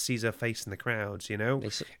sees her face in the crowds, you know.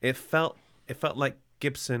 It felt like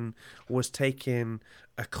Gibson was taking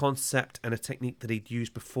a concept and a technique that he'd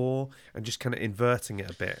used before and just kind of inverting it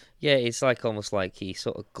a bit. Yeah, it's like almost like he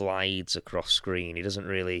sort of glides across screen. He doesn't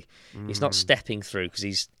really he's not stepping through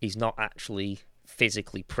because he's not actually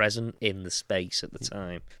physically present in the space at the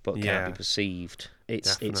time, but can be perceived.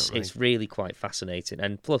 It's really quite fascinating,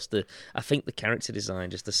 and plus I think the character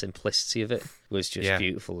design, just the simplicity of it, was just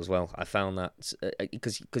beautiful as well. I found that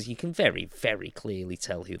because you can very, very clearly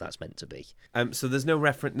tell who that's meant to be. So there's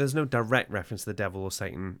no direct reference to the devil or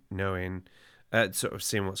Satan knowing. Sort of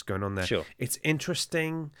seeing what's going on there. Sure. It's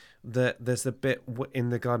interesting that there's a bit in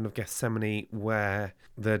the Garden of Gethsemane where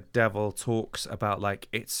the devil talks about like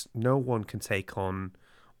no one can take on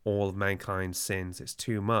all of mankind's sins. It's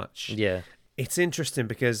too much. Yeah. It's interesting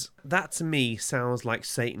because that to me sounds like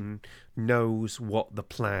Satan knows what the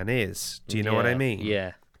plan is. Do you know what I mean?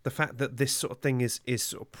 Yeah. The fact that this sort of thing is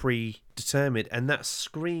sort of predetermined, and that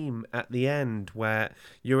scream at the end where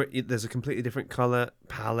there's a completely different color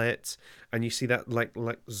palette, and you see that like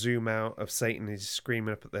zoom out of Satan, he's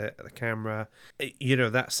screaming up at the camera. You know,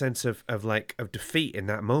 that sense of defeat in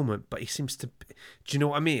that moment, but he seems to. Do you know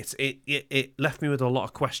what I mean? It left me with a lot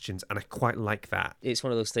of questions, and I quite like that. It's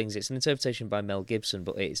one of those things. It's an interpretation by Mel Gibson,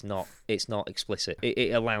 but it's not explicit.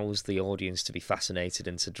 It allows the audience to be fascinated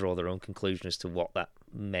and to draw their own conclusion as to what that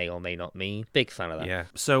may or may not mean. Big fan of that. Yeah.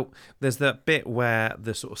 So there's that bit where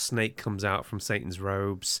the sort of snake comes out from Satan's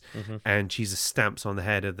robes, and Jesus stamps on the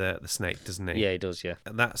head of the snake, doesn't he? Yeah, he does. Yeah.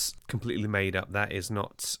 That's completely made up. That is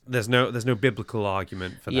not. There's no biblical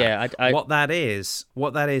argument for that. Yeah. What that is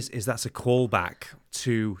that's a callback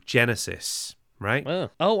to Genesis. Right?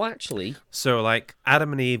 Oh, actually. So, like,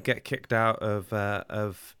 Adam and Eve get kicked out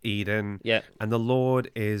of Eden, and the Lord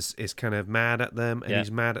is kind of mad at them, and he's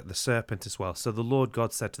mad at the serpent as well. So the Lord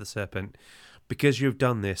God said to the serpent, "Because you have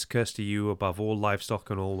done this, cursed are you above all livestock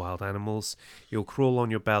and all wild animals. You'll crawl on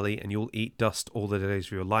your belly, and you'll eat dust all the days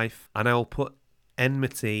of your life. And I will put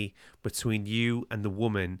enmity between you and the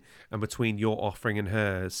woman, and between your offering and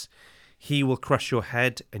hers. He will crush your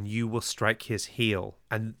head and you will strike his heel."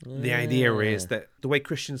 And the idea is that the way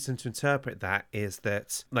Christians tend to interpret that is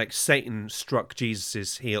that like Satan struck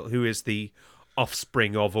Jesus's heel, who is the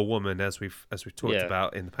offspring of a woman, as we've talked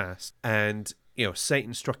about in the past. And you know,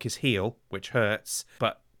 Satan struck his heel, which hurts,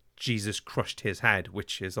 but Jesus crushed his head,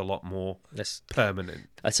 which is a lot more permanent.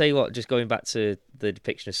 I tell you what, just going back to the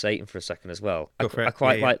depiction of Satan for a second as well, I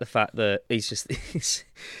quite like the fact that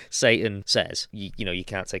Satan says, you know, you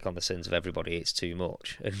can't take on the sins of everybody, it's too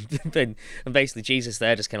much. And basically Jesus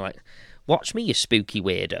there just kind of like, watch me, you spooky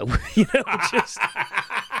weirdo. You know,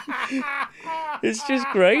 it's just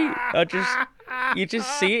great. You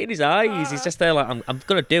just see it in his eyes. He's just there like, I'm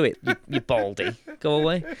going to do it, you baldy. Go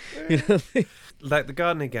away. You know what I mean? Like, the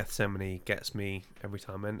Garden of Gethsemane gets me every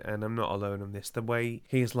time, and I'm not alone on this. The way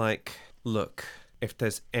he's like, look, if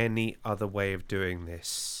there's any other way of doing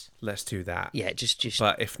this, let's do that. Yeah, just.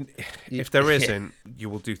 But if there isn't, you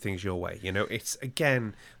will do things your way. You know, it's,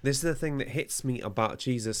 again, this is the thing that hits me about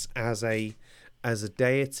Jesus as a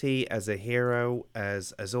deity, as a hero,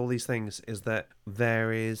 as all these things, is that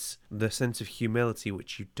there is the sense of humility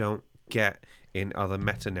which you don't get in other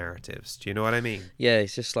meta-narratives. Do you know what I mean? Yeah,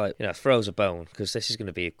 it's just like, you know, throws a bone, because this is going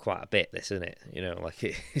to be quite a bit, this, isn't it? You know, like,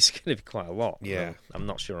 it's going to be quite a lot. Yeah. I'm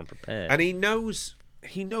not sure I'm prepared. And he knows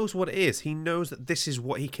what it is. He knows that this is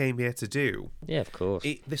what he came here to do. Yeah, of course.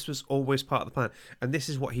 This was always part of the plan. And this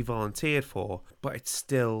is what he volunteered for, but it's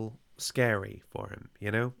still scary for him,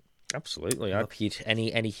 you know? Absolutely.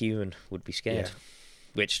 Any human would be scared. Yeah.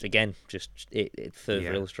 Which, again, just it further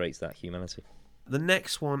Yeah. illustrates that humanity. The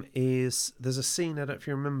next one is there's a scene, I don't know if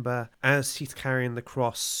you remember, as he's carrying the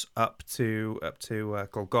cross up to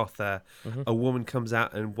Golgotha, a woman comes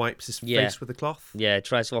out and wipes his face with a cloth. Yeah,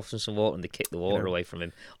 tries to offer him some water and they kick the water away from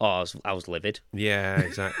him. Oh, I was livid. Yeah,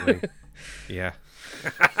 exactly. Yeah.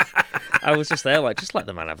 I was just there, like, just let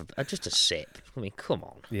the man have just a sip. I mean, come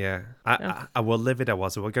on. Yeah. I was livid, I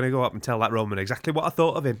was. We're going to go up and tell that Roman exactly what I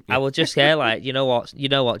thought of him. I was just there, like, you know what,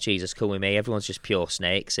 Jesus, come with me. Everyone's just pure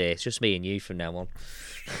snakes here. It's just me and you from now on.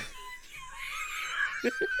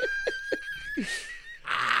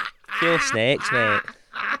 Pure snakes, mate.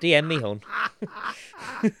 DM me, hon.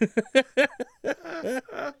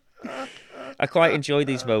 I quite enjoy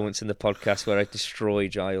these moments in the podcast where I destroy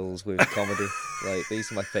Giles with comedy. Like,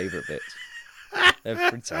 these are my favourite bits.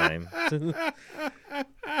 Every time.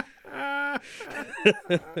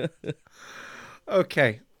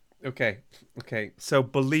 Okay. So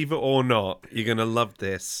believe it or not, you're going to love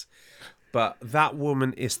this. But that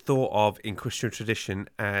woman is thought of in Christian tradition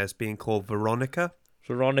as being called Veronica.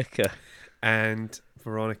 Veronica. And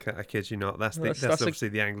Veronica, I kid you not, that's obviously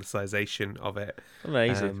the anglicization of it.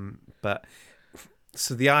 Amazing. But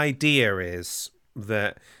so the idea is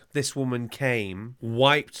that this woman came,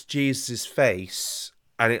 wiped Jesus' face,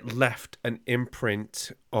 and it left an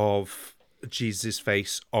imprint of Jesus'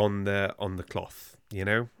 face on the cloth, you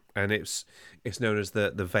know? And it's known as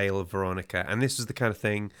the veil of Veronica. And this is the kind of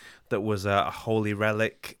thing that was a holy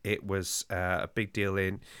relic. It was a big deal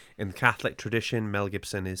in the Catholic tradition. Mel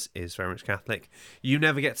Gibson is very much Catholic. You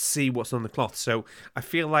never get to see what's on the cloth. So I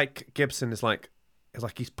feel like Gibson is like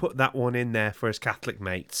he's put that one in there for his Catholic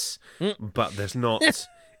mates, but there's not.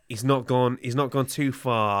 He's not gone too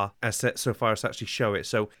far so far as to actually show it.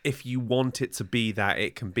 So if you want it to be that,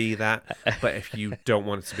 it can be that. But if you don't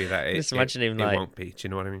want it to be that, Just imagine him it like won't be. Do you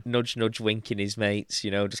know what I mean? Nudge, nudge, winking his mates.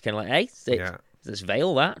 You know, just kind of like, hey, let's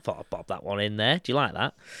veil that. Thought I'd pop that one in there. Do you like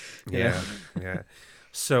that? Yeah.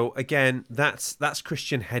 So again, that's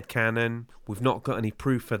Christian headcanon. We've not got any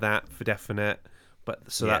proof for that for definite. But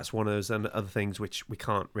that's one of those other things which we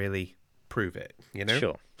can't really prove it, you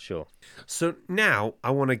know? Sure. So now I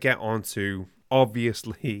want to get on to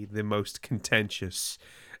obviously the most contentious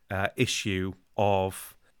issue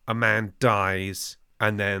of a man dies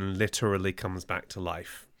and then literally comes back to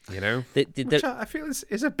life, you know? Which I feel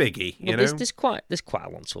is a biggie, you know? There's quite a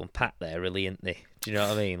lot to unpack there, really, isn't there? Do you know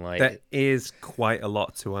what I mean? Like, there is quite a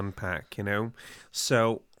lot to unpack, you know?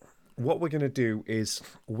 So what we're going to do is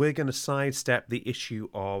we're going to sidestep the issue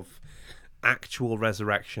of actual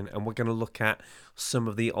resurrection, and we're going to look at some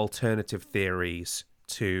of the alternative theories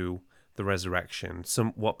to the resurrection,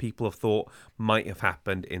 what people have thought might have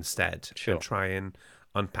happened instead, and try and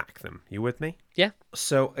unpack them. You with me? Yeah.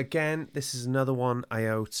 So again, this is another one I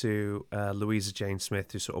owe to Louisa Jane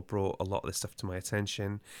Smith, who sort of brought a lot of this stuff to my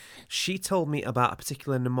attention. She told me about a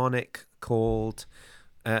particular mnemonic called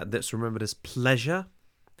that's remembered as pleasure.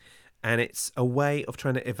 And it's a way of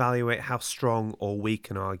trying to evaluate how strong or weak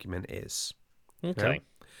an argument is. Okay.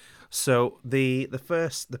 Yeah? So the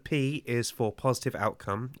P is for positive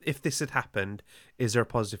outcome. If this had happened, is there a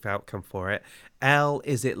positive outcome for it? L,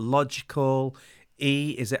 is it logical?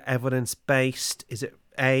 E, is it evidence-based? Is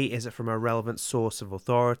it from a relevant source of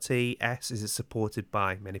authority? S, is it supported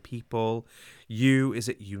by many people? U, is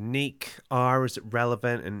it unique? R, is it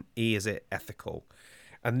relevant? And E, is it ethical?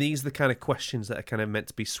 And these are the kind of questions that are kind of meant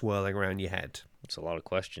to be swirling around your head. It's a lot of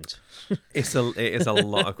questions. It is a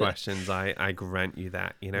lot of questions. I grant you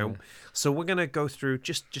that, you know. So we're going to go through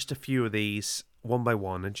just a few of these one by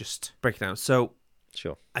one and just break it down. So,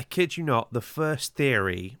 sure. I kid you not, the first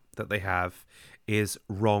theory that they have is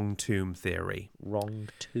wrong tomb theory. Wrong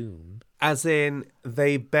tomb? As in,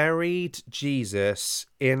 they buried Jesus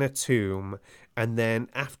in a tomb, and then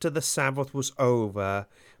after the Sabbath was over,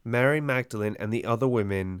 Mary Magdalene and the other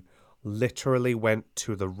women literally went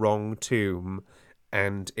to the wrong tomb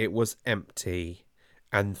and it was empty.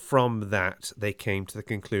 And from that, they came to the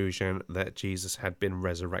conclusion that Jesus had been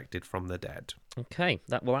resurrected from the dead. Okay,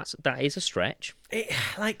 that is a stretch.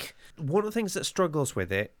 One of the things that I struggle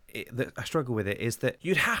with it is that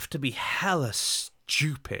you'd have to be hella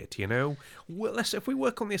stupid, you know? Well, if we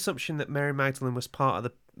work on the assumption that Mary Magdalene was part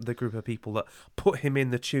of the group of people that put him in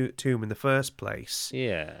the tomb in the first place,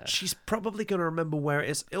 she's probably going to remember where it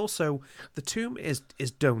is. Also, the tomb is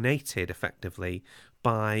donated effectively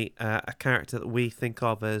by a character that we think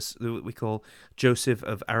of as, we call Joseph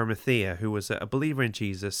of Arimathea, who was a believer in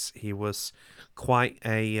Jesus. He was quite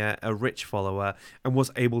a rich follower and was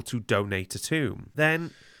able to donate a tomb.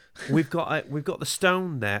 Then we've got the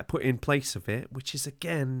stone there put in place of it, which is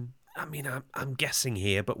again I mean, I'm guessing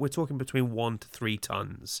here, but we're talking between 1 to 3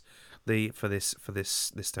 tons. For this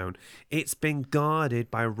stone, it's been guarded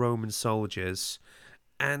by Roman soldiers,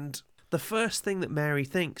 and the first thing that Mary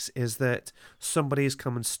thinks is that somebody has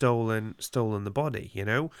come and stolen the body. You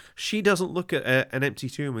know, she doesn't look at an empty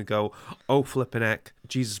tomb and go, "Oh, flippin' heck,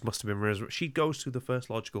 Jesus must have been resurrected." She goes through the first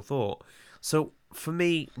logical thought. So for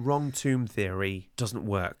me, wrong tomb theory doesn't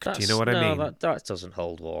work. Do you know what I mean? That doesn't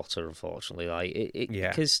hold water, unfortunately.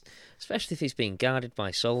 Because especially if it's being guarded by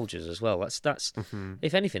soldiers as well. That's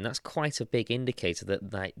if anything, that's quite a big indicator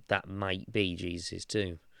that might be Jesus'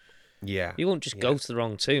 tomb. Yeah, you won't just go to the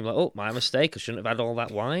wrong tomb like, oh, my mistake, I shouldn't have had all that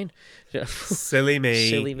wine. Silly me.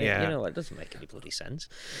 Silly me. Yeah. You know, it doesn't make any bloody sense.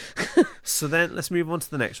 So then let's move on to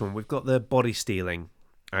the next one. We've got the body stealing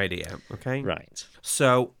idea, okay? Right.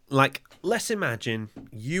 So, like, let's imagine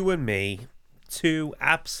you and me, 2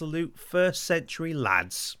 absolute first century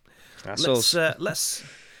lads.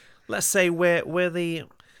 Let's say we're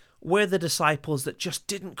the disciples that just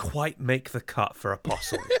didn't quite make the cut for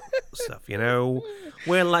apostle stuff, you know.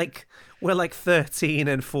 We're like 13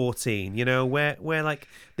 and 14, you know. We're like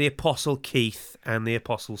the apostle Keith and the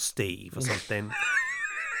apostle Steve or something.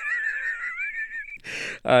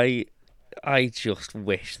 I just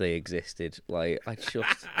wish they existed. Like,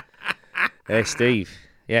 Hey, Steve.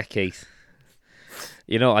 Yeah, Keith.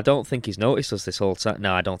 You know, I don't think he's noticed us this whole time.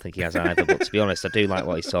 No, I don't think he has either, but to be honest, I do like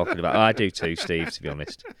what he's talking about. I do too, Steve, to be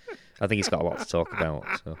honest. I think he's got a lot to talk about.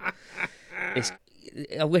 So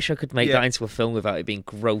I wish I could make that into a film without it being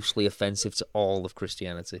grossly offensive to all of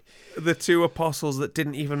Christianity. The 2 apostles that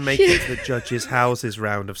didn't even make it to the judges' houses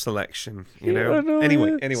round of selection, you know? I know.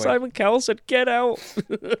 Anyway. Simon Cowell said, "Get out."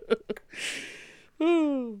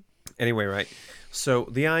 Anyway, right. So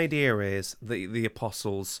the idea is that the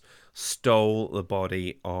apostles stole the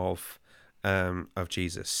body of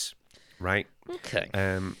Jesus, right? Okay.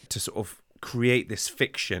 To sort of create this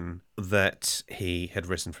fiction that he had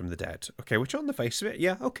risen from the dead. Okay, which on the face of it,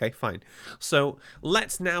 yeah, okay, fine. So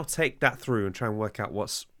let's now take that through and try and work out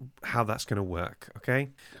how that's going to work. Okay,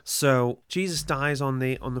 so Jesus dies on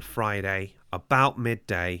the Friday about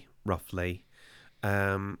midday, roughly.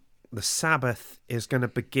 The Sabbath is going to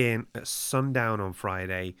begin at sundown on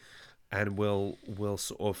Friday, and will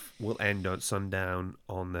end at sundown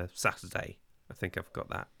on the Saturday. I think I've got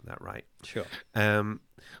that right. Sure.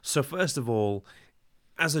 So first of all,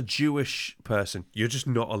 as a Jewish person, you're just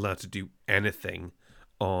not allowed to do anything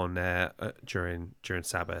on during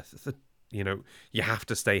Sabbath. You know, you have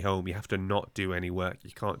to stay home. You have to not do any work.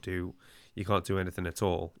 You can't do anything at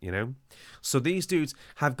all, you know? So these dudes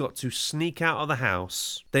have got to sneak out of the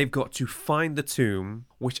house. They've got to find the tomb,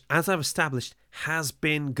 which, as I've established, has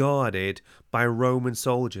been guarded by Roman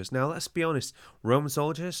soldiers. Now, let's be honest, Roman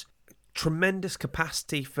soldiers, tremendous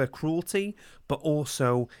capacity for cruelty, but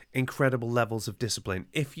also incredible levels of discipline.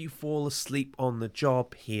 If you fall asleep on the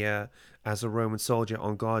job here as a Roman soldier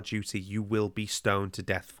on guard duty, you will be stoned to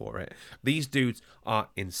death for it. These dudes are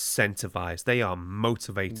incentivized. They are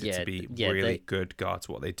motivated to be really good guards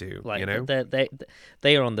at what they do. Like, you know,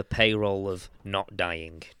 they are on the payroll of not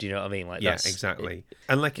dying. Do you know what I mean? Like, yeah, exactly.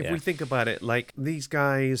 And like, if we think about it, like, these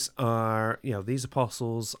guys are, you know, these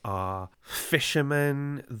apostles are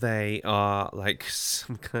fishermen. They are like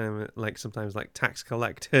some kind of, like, sometimes like tax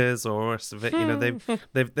collectors or rest of it. You know, they've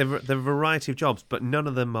a variety of jobs, but none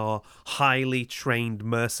of them are highly trained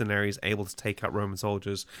mercenaries able to take out Roman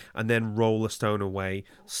soldiers and then roll a stone away,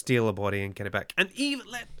 steal a body, and get it back. And even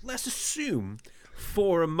let's assume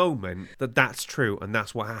for a moment that that's true and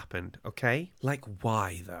that's what happened. Okay, like,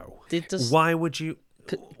 why though? Why would you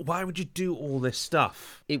do all this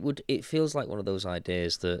stuff? It feels like one of those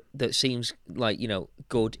ideas that seems like, you know,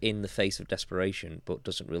 good in the face of desperation, but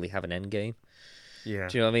doesn't really have an end game. Yeah.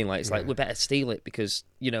 Do you know what I mean? Like, it's like, we better steal it because,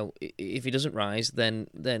 you know, if he doesn't rise, then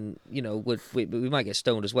you know, we might get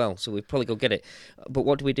stoned as well. So we'd probably go get it. But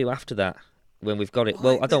what do we do after that when we've got it?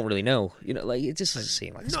 Well, I don't really know. You know, like, it just doesn't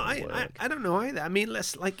seem like it's gonna work. I don't know either. I mean,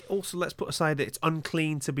 let's put aside that it's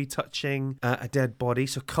unclean to be touching a dead body.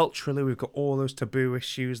 So culturally, we've got all those taboo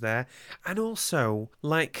issues there, and also,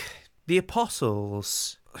 like, the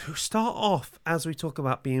apostles, who start off, as we talk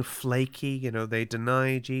about, being flaky, you know, they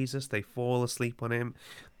deny Jesus, they fall asleep on him.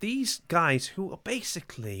 These guys who are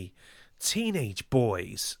basically teenage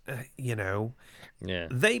boys, you know,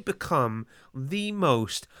 they become the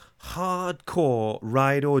most hardcore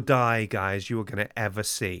ride or die guys you are going to ever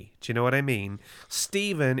see. Do you know what I mean?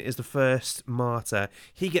 Stephen is the first martyr.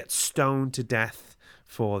 He gets stoned to death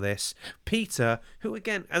for this. Peter, who,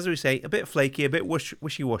 again, as we say, a bit flaky, a bit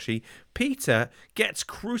wishy-washy, Peter gets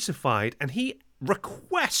crucified, and he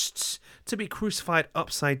requests to be crucified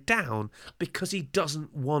upside down because he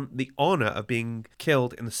doesn't want the honor of being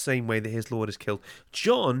killed in the same way that his Lord is killed.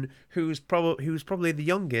 John, who's probably the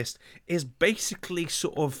youngest, is basically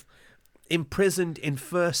sort of imprisoned in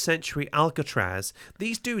first century Alcatraz.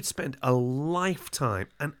 These dudes spend a lifetime,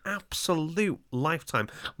 an absolute lifetime.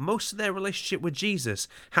 Most of their relationship with Jesus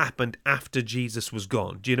happened after Jesus was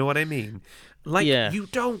gone. Do you know what I mean? Like, you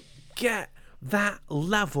don't get that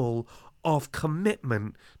level of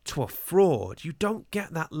commitment to a fraud. You don't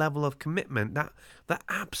get that level of commitment, that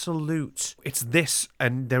absolute, it's this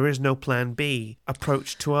and there is no plan B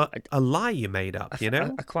approach to a lie you made up, you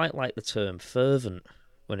know? I quite like the term fervent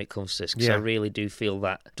when it comes to this, because I really do feel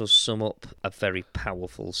that does sum up a very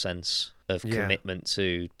powerful sense of commitment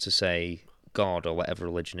to say God or whatever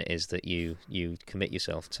religion it is that you commit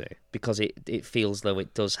yourself to, because it feels though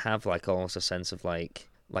it does have like almost a sense of like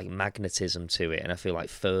magnetism to it, and I feel like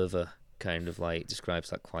fervour kind of like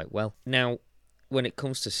describes that quite well. Now, when it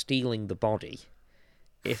comes to stealing the body,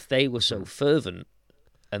 if they were so fervent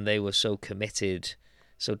and they were so committed,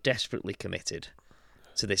 so desperately committed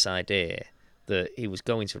to this idea that he was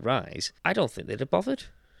going to rise, I don't think they'd have bothered.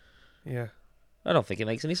 Yeah. I don't think it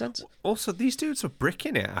makes any sense. Also, these dudes were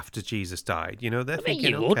bricking it after Jesus died. You know, they're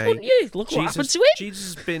thinking, you would, okay, wouldn't you? Look what happened to it.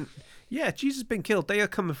 Jesus has been killed. They are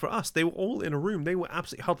coming for us. They were all in a room. They were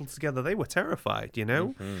absolutely huddled together. They were terrified, you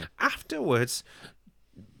know? Mm-hmm. Afterwards,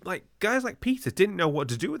 like, guys like Peter didn't know what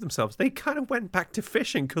to do with themselves. They kind of went back to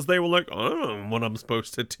fishing because they were like, I don't know what I'm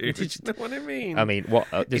supposed to do. Do you know what I mean? I mean, what?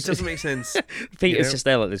 It doesn't make sense. Peter's just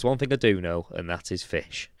there like, there's one thing I do know, and that is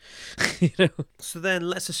fish. You know? So then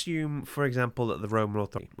let's assume, for example, that the Roman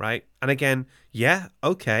authority, right? And again, yeah,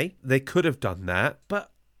 okay, they could have done that,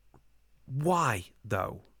 but why,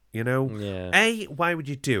 though? You know? Yeah. Why would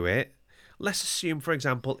you do it? Let's assume, for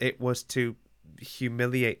example, it was to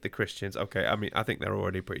humiliate the Christians. Okay, I mean, I think they're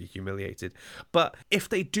already pretty humiliated. But if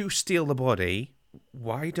they do steal the body,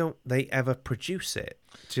 why don't they ever produce it?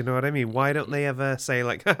 Do you know what I mean? Why don't they ever say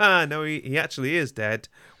like, haha, no, he actually is dead.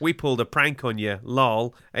 We pulled a prank on you.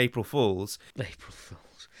 Lol. April Fools. April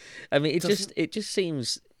Fools. I mean, it just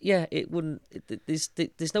seems... Yeah, it wouldn't.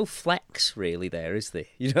 There's no flex really there, is there?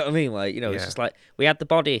 You know what I mean? Like, you know, it's just like we had the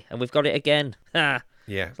body and we've got it again. Ha!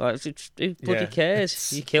 Yeah. Like, who bloody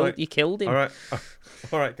cares? You killed him. All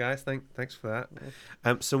right, guys. Thanks for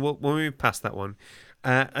that. So we'll move past that one.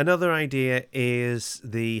 Another idea is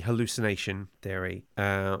the hallucination theory.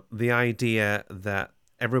 The idea that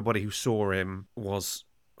everybody who saw him was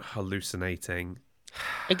hallucinating.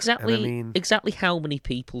 Exactly how many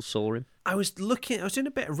people saw him? I was doing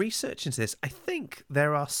a bit of research into this. I think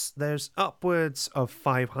there's upwards of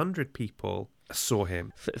 500 people saw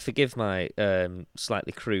him. Forgive my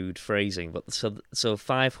slightly crude phrasing, but so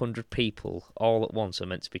 500 people all at once are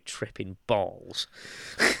meant to be tripping balls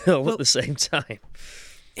all at the same time.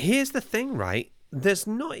 Here's the thing, right? There's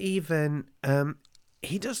not even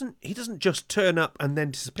he doesn't just turn up and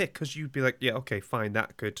then disappear, because you'd be like, yeah, okay, fine,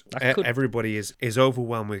 that could. Everybody is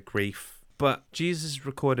overwhelmed with grief. But Jesus is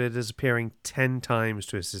recorded as appearing 10 times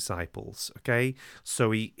to his disciples, okay? So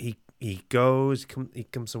he goes, he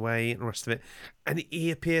comes away and the rest of it. And he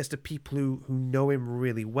appears to people who know him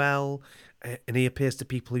really well. And he appears to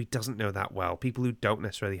people who doesn't know that well. People who don't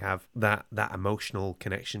necessarily have that emotional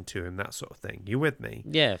connection to him, that sort of thing. You with me?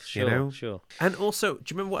 Yeah, sure, you know? Sure. And also, do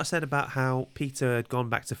you remember what I said about how Peter had gone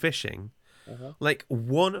back to fishing? Uh-huh. Like,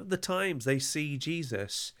 one of the times they see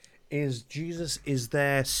Jesus is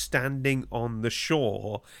there standing on the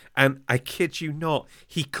shore, and I kid you not,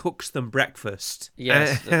 he cooks them breakfast.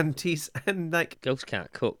 Yes, and like, ghosts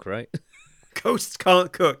can't cook, right? Ghosts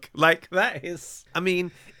can't cook. Like, that is... I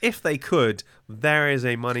mean, if they could, there is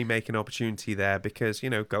a money-making opportunity there, because, you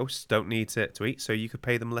know, ghosts don't need to eat, so you could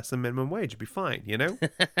pay them less than minimum wage. It'd be fine, you know?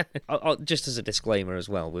 Just as a disclaimer as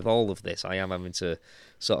well, with all of this, I am having to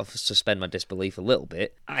sort of suspend my disbelief a little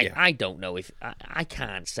bit. I don't know if... I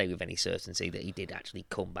can't say with any certainty that he did actually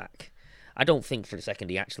come back. I don't think for a second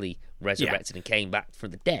he actually resurrected and came back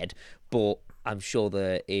from the dead, but I'm sure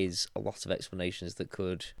there is a lot of explanations that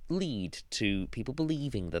could lead to people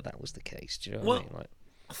believing that was the case. Do you know what I mean? Like,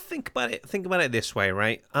 think about it this way,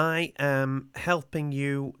 right? I am helping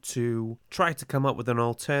you to try to come up with an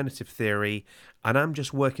alternative theory, and I'm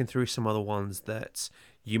just working through some other ones that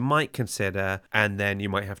you might consider, and then you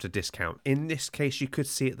might have to discount. In this case, you could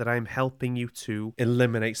see it that I'm helping you to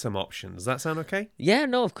eliminate some options. Does that sound okay? Yeah,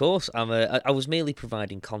 no, of course. I was merely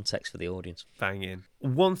providing context for the audience. Bang in.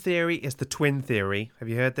 One theory is the twin theory. Have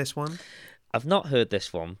you heard this one? I've not heard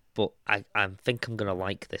this one, but I think I'm going to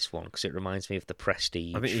like this one because it reminds me of The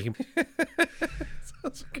Prestige. I think you can...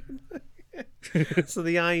 Sounds good. So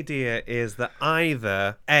the idea is that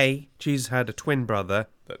either A, Jesus had a twin brother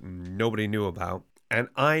that nobody knew about, and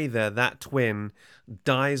either that twin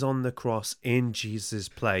dies on the cross in Jesus'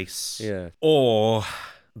 place, Yeah. or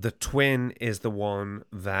the twin is the one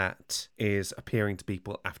that is appearing to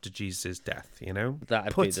people after Jesus' death, you know?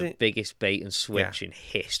 That'd be the biggest bait and switch Yeah. in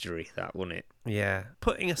history, that, wouldn't it? Yeah.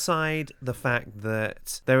 Putting aside the fact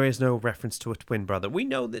that there is no reference to a twin brother, we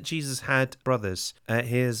know that Jesus had brothers,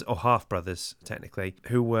 or half brothers, technically,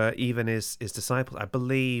 who were even his disciples.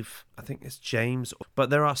 I think it's James. But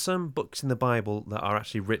there are some books in the Bible that are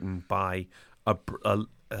actually written by a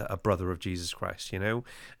brother of Jesus Christ, you know?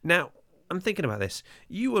 Now, I'm thinking about this.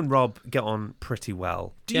 You and Rob get on pretty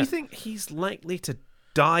well. Do you think he's likely to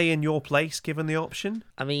die in your place given the option?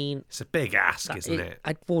 I mean, it's a big ask, isn't it?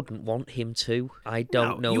 I wouldn't want him to. I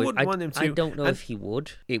don't know. You wouldn't want him to. I don't know if he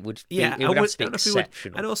would. It would. Yeah, it would have to be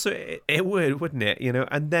exceptional. And also, it would, wouldn't it? You know,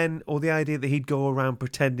 and then, or the idea that he'd go around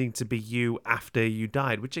pretending to be you after you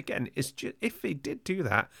died, which again is just, if he did do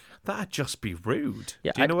that, that'd just be rude.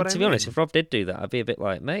 Yeah, do you know what I mean? To be honest, if Rob did do that, I'd be a bit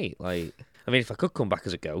like, mate, like. I mean, if I could come back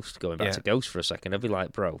as a ghost, going back to Ghost for a second, I'd be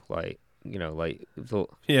like, bro, like, you know, like, but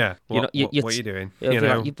yeah, what are you doing? You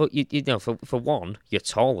know, but you know, for one, you're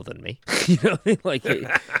taller than me. You know, what I mean? Like,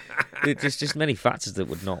 there's just many factors that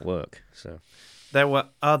would not work. So there were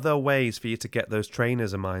other ways for you to get those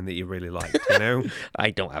trainers of mine that you really liked. You know, I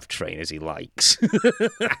don't have trainers he likes.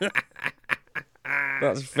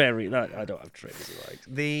 That's very. I don't have trainers he likes.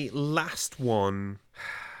 The last one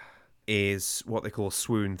is what they call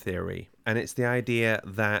swoon theory, and it's the idea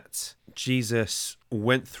that Jesus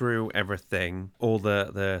went through everything, all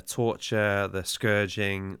the torture, the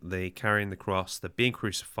scourging, the carrying the cross, the being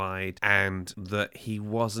crucified, and that he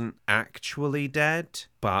wasn't actually dead,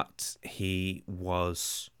 but he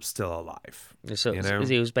was still alive. So you know?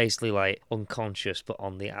 He was basically like unconscious, but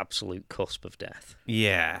on the absolute cusp of death.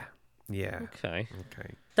 Yeah. Okay.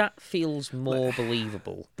 Okay. That feels more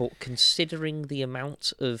believable, but considering the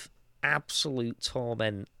amount of absolute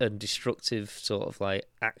torment and destructive sort of like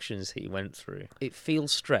actions he went through, it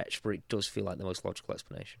feels stretched, but it does feel like the most logical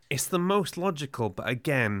explanation. It's the most logical, but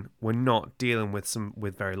again, we're not dealing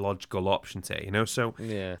with very logical options here, you know? So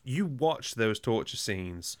you watch those torture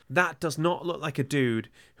scenes, that does not look like a dude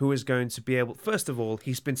who is going to be able, first of all,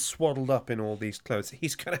 he's been swaddled up in all these clothes.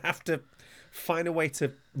 He's going to have to find a way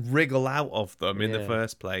to wriggle out of them in the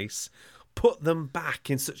first place, put them back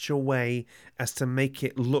in such a way as to make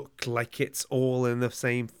it look like it's all in the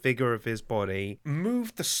same figure of his body,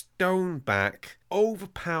 move the stone back,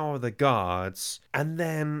 overpower the guards, and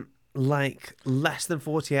then, like, less than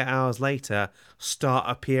 48 hours later, start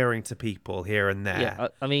appearing to people here and there. Yeah,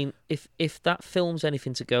 I mean, if that film's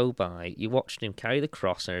anything to go by, you're watching him carry the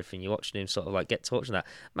cross and everything, you're watching him sort of like get tortured and that.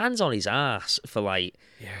 Man's on his ass for like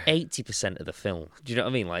 80% of the film. Do you know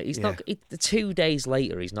what I mean? Like, he's not. 2 days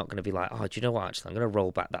later, he's not going to be like, oh, do you know what? Actually, I'm going to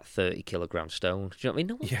roll back that 30-kilogram stone. Do you know what I mean?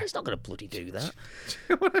 No, he's not going to bloody do that. Do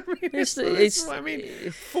you know what I mean? It's what I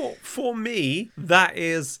mean. For me, that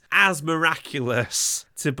is as miraculous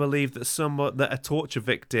to believe that a torture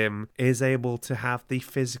victim is able to have the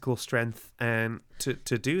physical strength and to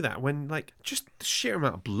do that, when, like, just the sheer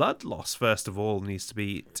amount of blood loss, first of all, needs to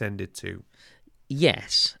be tended to.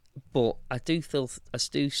 Yes, but I do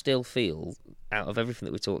still feel, out of everything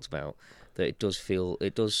that we talked about, that it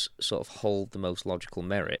does sort of hold the most logical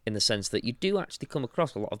merit, in the sense that you do actually come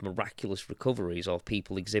across a lot of miraculous recoveries of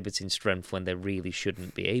people exhibiting strength when they really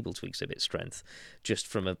shouldn't be able to exhibit strength, just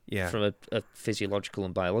from a physiological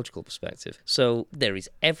and biological perspective. So there is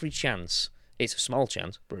every chance, it's a small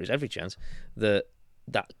chance, but there is every chance that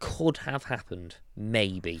could have happened,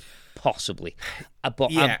 maybe, possibly.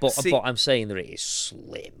 But I'm saying that it is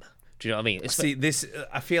slim. Do you know what I mean?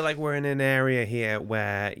 I feel like we're in an area here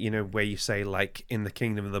where, you know, where you say, like, in the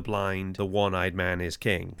kingdom of the blind, the one-eyed man is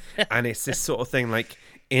king. And it's this sort of thing, like,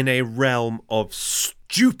 in a realm of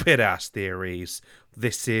stupid-ass theories,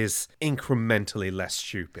 this is incrementally less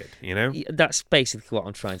stupid, you know? That's basically what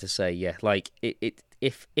I'm trying to say, yeah. Like,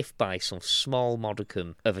 if by some small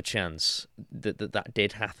modicum of a chance that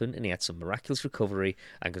did happen, and he had some miraculous recovery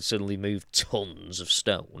and could suddenly move tons of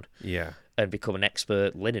stone, and become an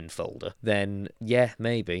expert linen folder, then yeah,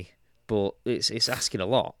 maybe. But it's asking a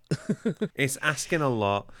lot. It's asking a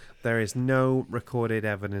lot. There is no recorded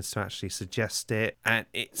evidence to actually suggest it, and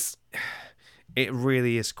it's it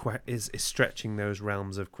really is is stretching those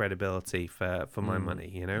realms of credibility for my money,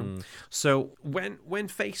 you know. So when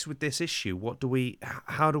faced with this issue,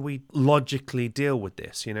 how do we logically deal with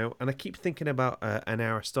this, you know? And I keep thinking about an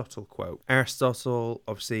Aristotle quote. Aristotle,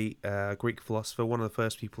 obviously a Greek philosopher, one of the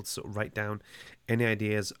first people to sort of write down any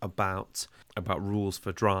ideas about rules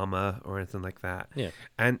for drama or anything like that. Yeah.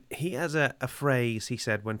 And he has a phrase he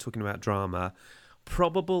said when talking about drama: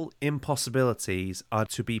 probable impossibilities are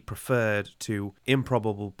to be preferred to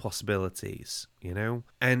improbable possibilities, you know?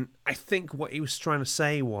 And I think what he was trying to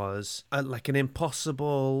say was like an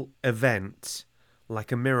impossible event,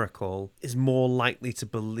 like a miracle, is more likely to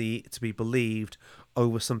be believed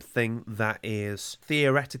over something that is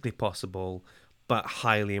theoretically possible but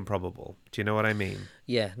highly improbable. Do you know what I mean?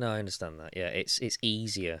 Yeah, no, I understand that. Yeah, it's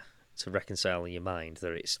easier to reconcile in your mind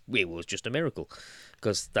that it was just a miracle,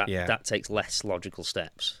 because that takes less logical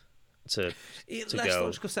steps to go.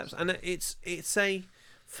 Logical steps, and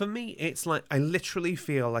for me, it's like I literally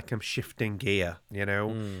feel like I'm shifting gear, you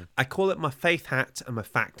know? I call it my faith hat and my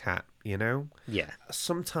fact hat, you know? Yeah.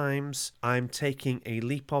 Sometimes I'm taking a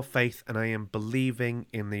leap of faith and I am believing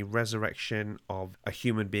in the resurrection of a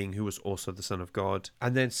human being who was also the Son of God.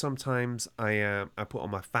 And then sometimes I put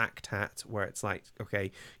on my fact hat where it's like,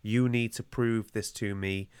 okay, you need to prove this to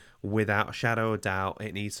me without a shadow of doubt.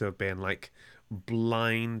 It needs to have been like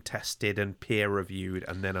blind tested and peer reviewed,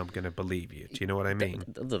 and then I'm going to believe you. Do you know what I mean?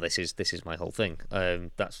 This is my whole thing.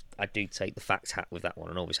 I do take the fact hat with that one,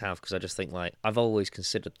 and always have, because I just think, like, I've always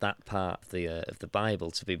considered that part of the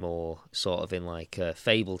Bible to be more sort of in like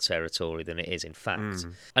fable territory than it is in fact.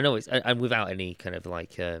 I know it's, and without any kind of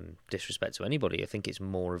like disrespect to anybody, I think it's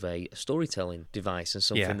more of a storytelling device and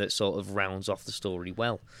something that sort of rounds off the story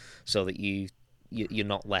well, so that you're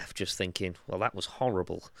not left just thinking, well, that was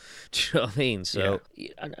horrible. Do you know what I mean? So,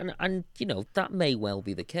 and you know, that may well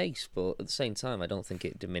be the case, but at the same time, I don't think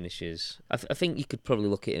it diminishes. I think you could probably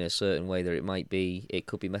look at it in a certain way that it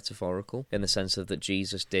could be metaphorical, in the sense of that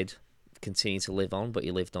Jesus did continue to live on, but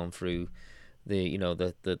he lived on through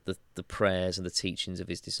the prayers and the teachings of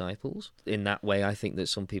his disciples. In that way, I think that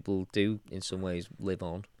some people do, in some ways, live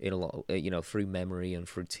on in a lot of, through memory and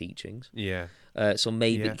through teachings. Yeah. So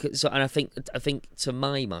maybe, and I think to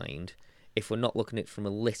my mind, if we're not looking at it from a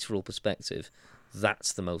literal perspective,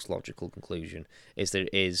 that's the most logical conclusion. Is there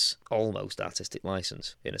is almost artistic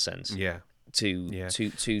license in a sense. Yeah. To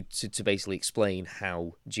basically explain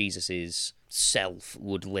how Jesus's self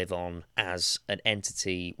would live on as an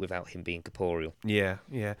entity without him being corporeal. Yeah.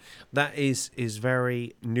 That is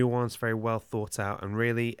very nuanced, very well thought out, and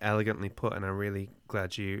really elegantly put, and I'm really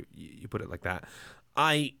glad you put it like that.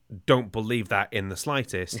 I don't believe that in the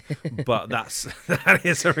slightest, but that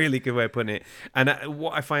is a really good way of putting it. And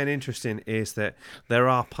what I find interesting is that there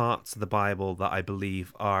are parts of the Bible that I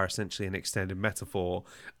believe are essentially an extended metaphor,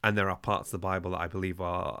 and there are parts of the Bible that I believe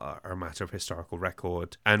are a matter of historical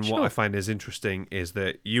record. And what I find is interesting is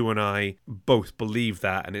that you and I both believe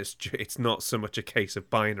that, and it's not so much a case of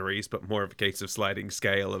binaries, but more of a case of sliding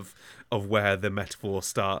scale of where the metaphor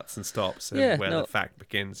starts and stops, and the fact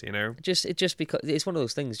begins. You know, just because it's one of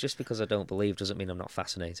those things. Just because I don't believe doesn't mean I'm not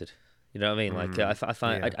fascinated. You know what I mean? Like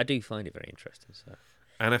I do find it very interesting. So.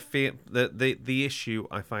 And I feel that the issue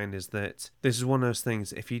I find is that this is one of those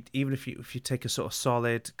things. If you take a sort of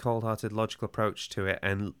solid, cold-hearted, logical approach to it,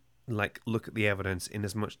 and like look at the evidence in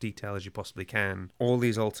as much detail as you possibly can, all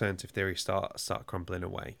these alternative theories start crumbling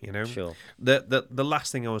away. You know. Sure. The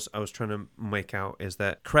last thing I was trying to make out is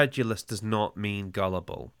that credulous does not mean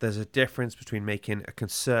gullible. There's a difference between making a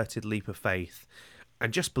concerted leap of faith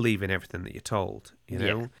and just believe in everything that you're told, you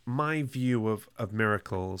know? Yeah. My view of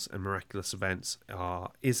miracles and miraculous events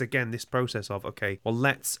is again, this process of, okay, well,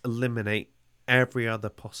 let's eliminate every other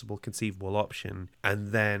possible conceivable option. And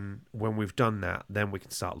then when we've done that, then we can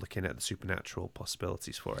start looking at the supernatural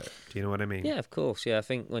possibilities for it. Do you know what I mean? Yeah, of course. Yeah, I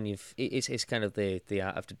think when it's kind of the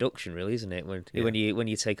art of deduction, really, isn't it? When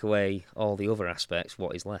you take away all the other aspects,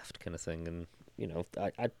 what is left, kind of thing. And, you know,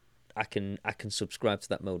 I can subscribe to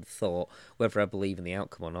that mode of thought. Whether I believe in the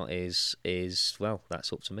outcome or not is well,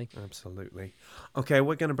 that's up to me. Absolutely. Okay,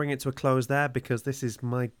 we're going to bring it to a close there, because this is,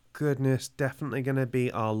 my goodness, definitely going to be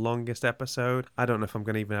our longest episode. I don't know if I'm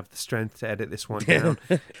going to even have the strength to edit this one down.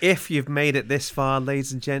 If you've made it this far,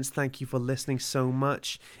 ladies and gents, thank you for listening so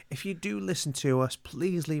much. If you do listen to us,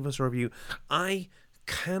 please leave us a review. I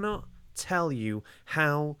cannot tell you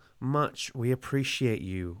how much we appreciate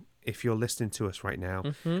you if you're listening to us right now.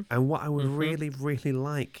 Mm-hmm. And what I would really, really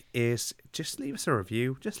like is just leave us a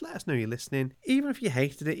review. Just let us know you're listening. Even if you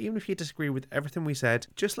hated it, even if you disagree with everything we said,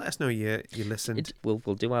 just let us know you listened. We'll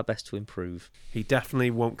do our best to improve. He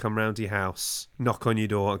definitely won't come round to your house, knock on your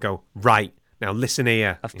door and go, right, Now listen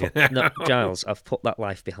here. No, Giles, I've put that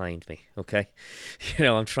life behind me, okay?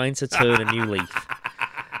 I'm trying to turn a new leaf.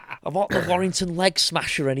 I'm not the Warrington leg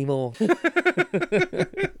smasher anymore.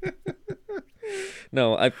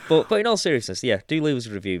 No, but in all seriousness, yeah, do leave us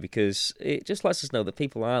a review because it just lets us know that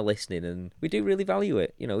people are listening and we do really value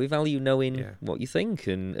it. We value knowing what you think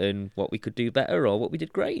and what we could do better or what we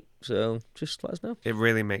did great. So just let us know. It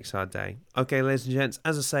really makes our day. Okay, ladies and gents,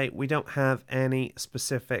 as I say, we don't have any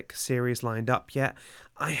specific series lined up yet.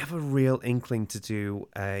 I have a real inkling to do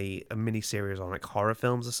a mini-series on like horror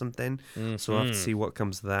films or something. Mm-hmm. So we'll have to see what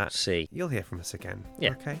comes of that. You'll hear from us again.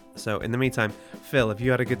 Yeah. Okay. So in the meantime, Phil, have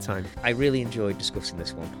you had a good time? I really enjoyed discussing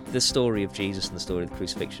this one. The story of Jesus and the story of the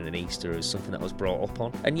crucifixion and Easter is something that was brought up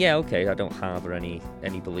on. And yeah, okay, I don't harbour any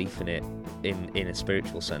belief in it in a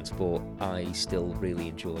spiritual sense, but I still really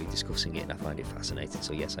enjoy discussing it and I find it fascinating.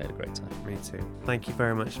 So yes, I had a great time. Me too. Thank you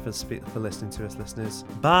very much for listening to us, listeners.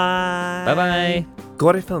 Bye. Bye-bye.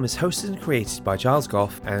 God Film is hosted and created by Giles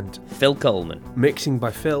Goff and Phil Coleman. Mixing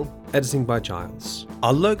by Phil, editing by Giles.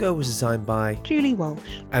 Our logo was designed by Julie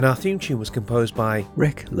Walsh. And our theme tune was composed by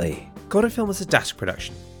Rick Lee. God Film is a Dask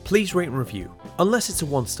production. Please rate and review, unless it's a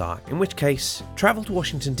 1-star, in which case, travel to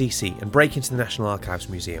Washington DC and break into the National Archives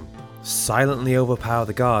Museum. Silently overpower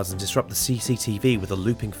the guards and disrupt the CCTV with a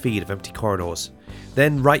looping feed of empty corridors.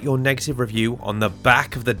 Then write your negative review on the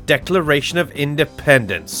back of the Declaration of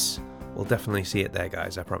Independence. We'll definitely see it there,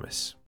 guys, I promise.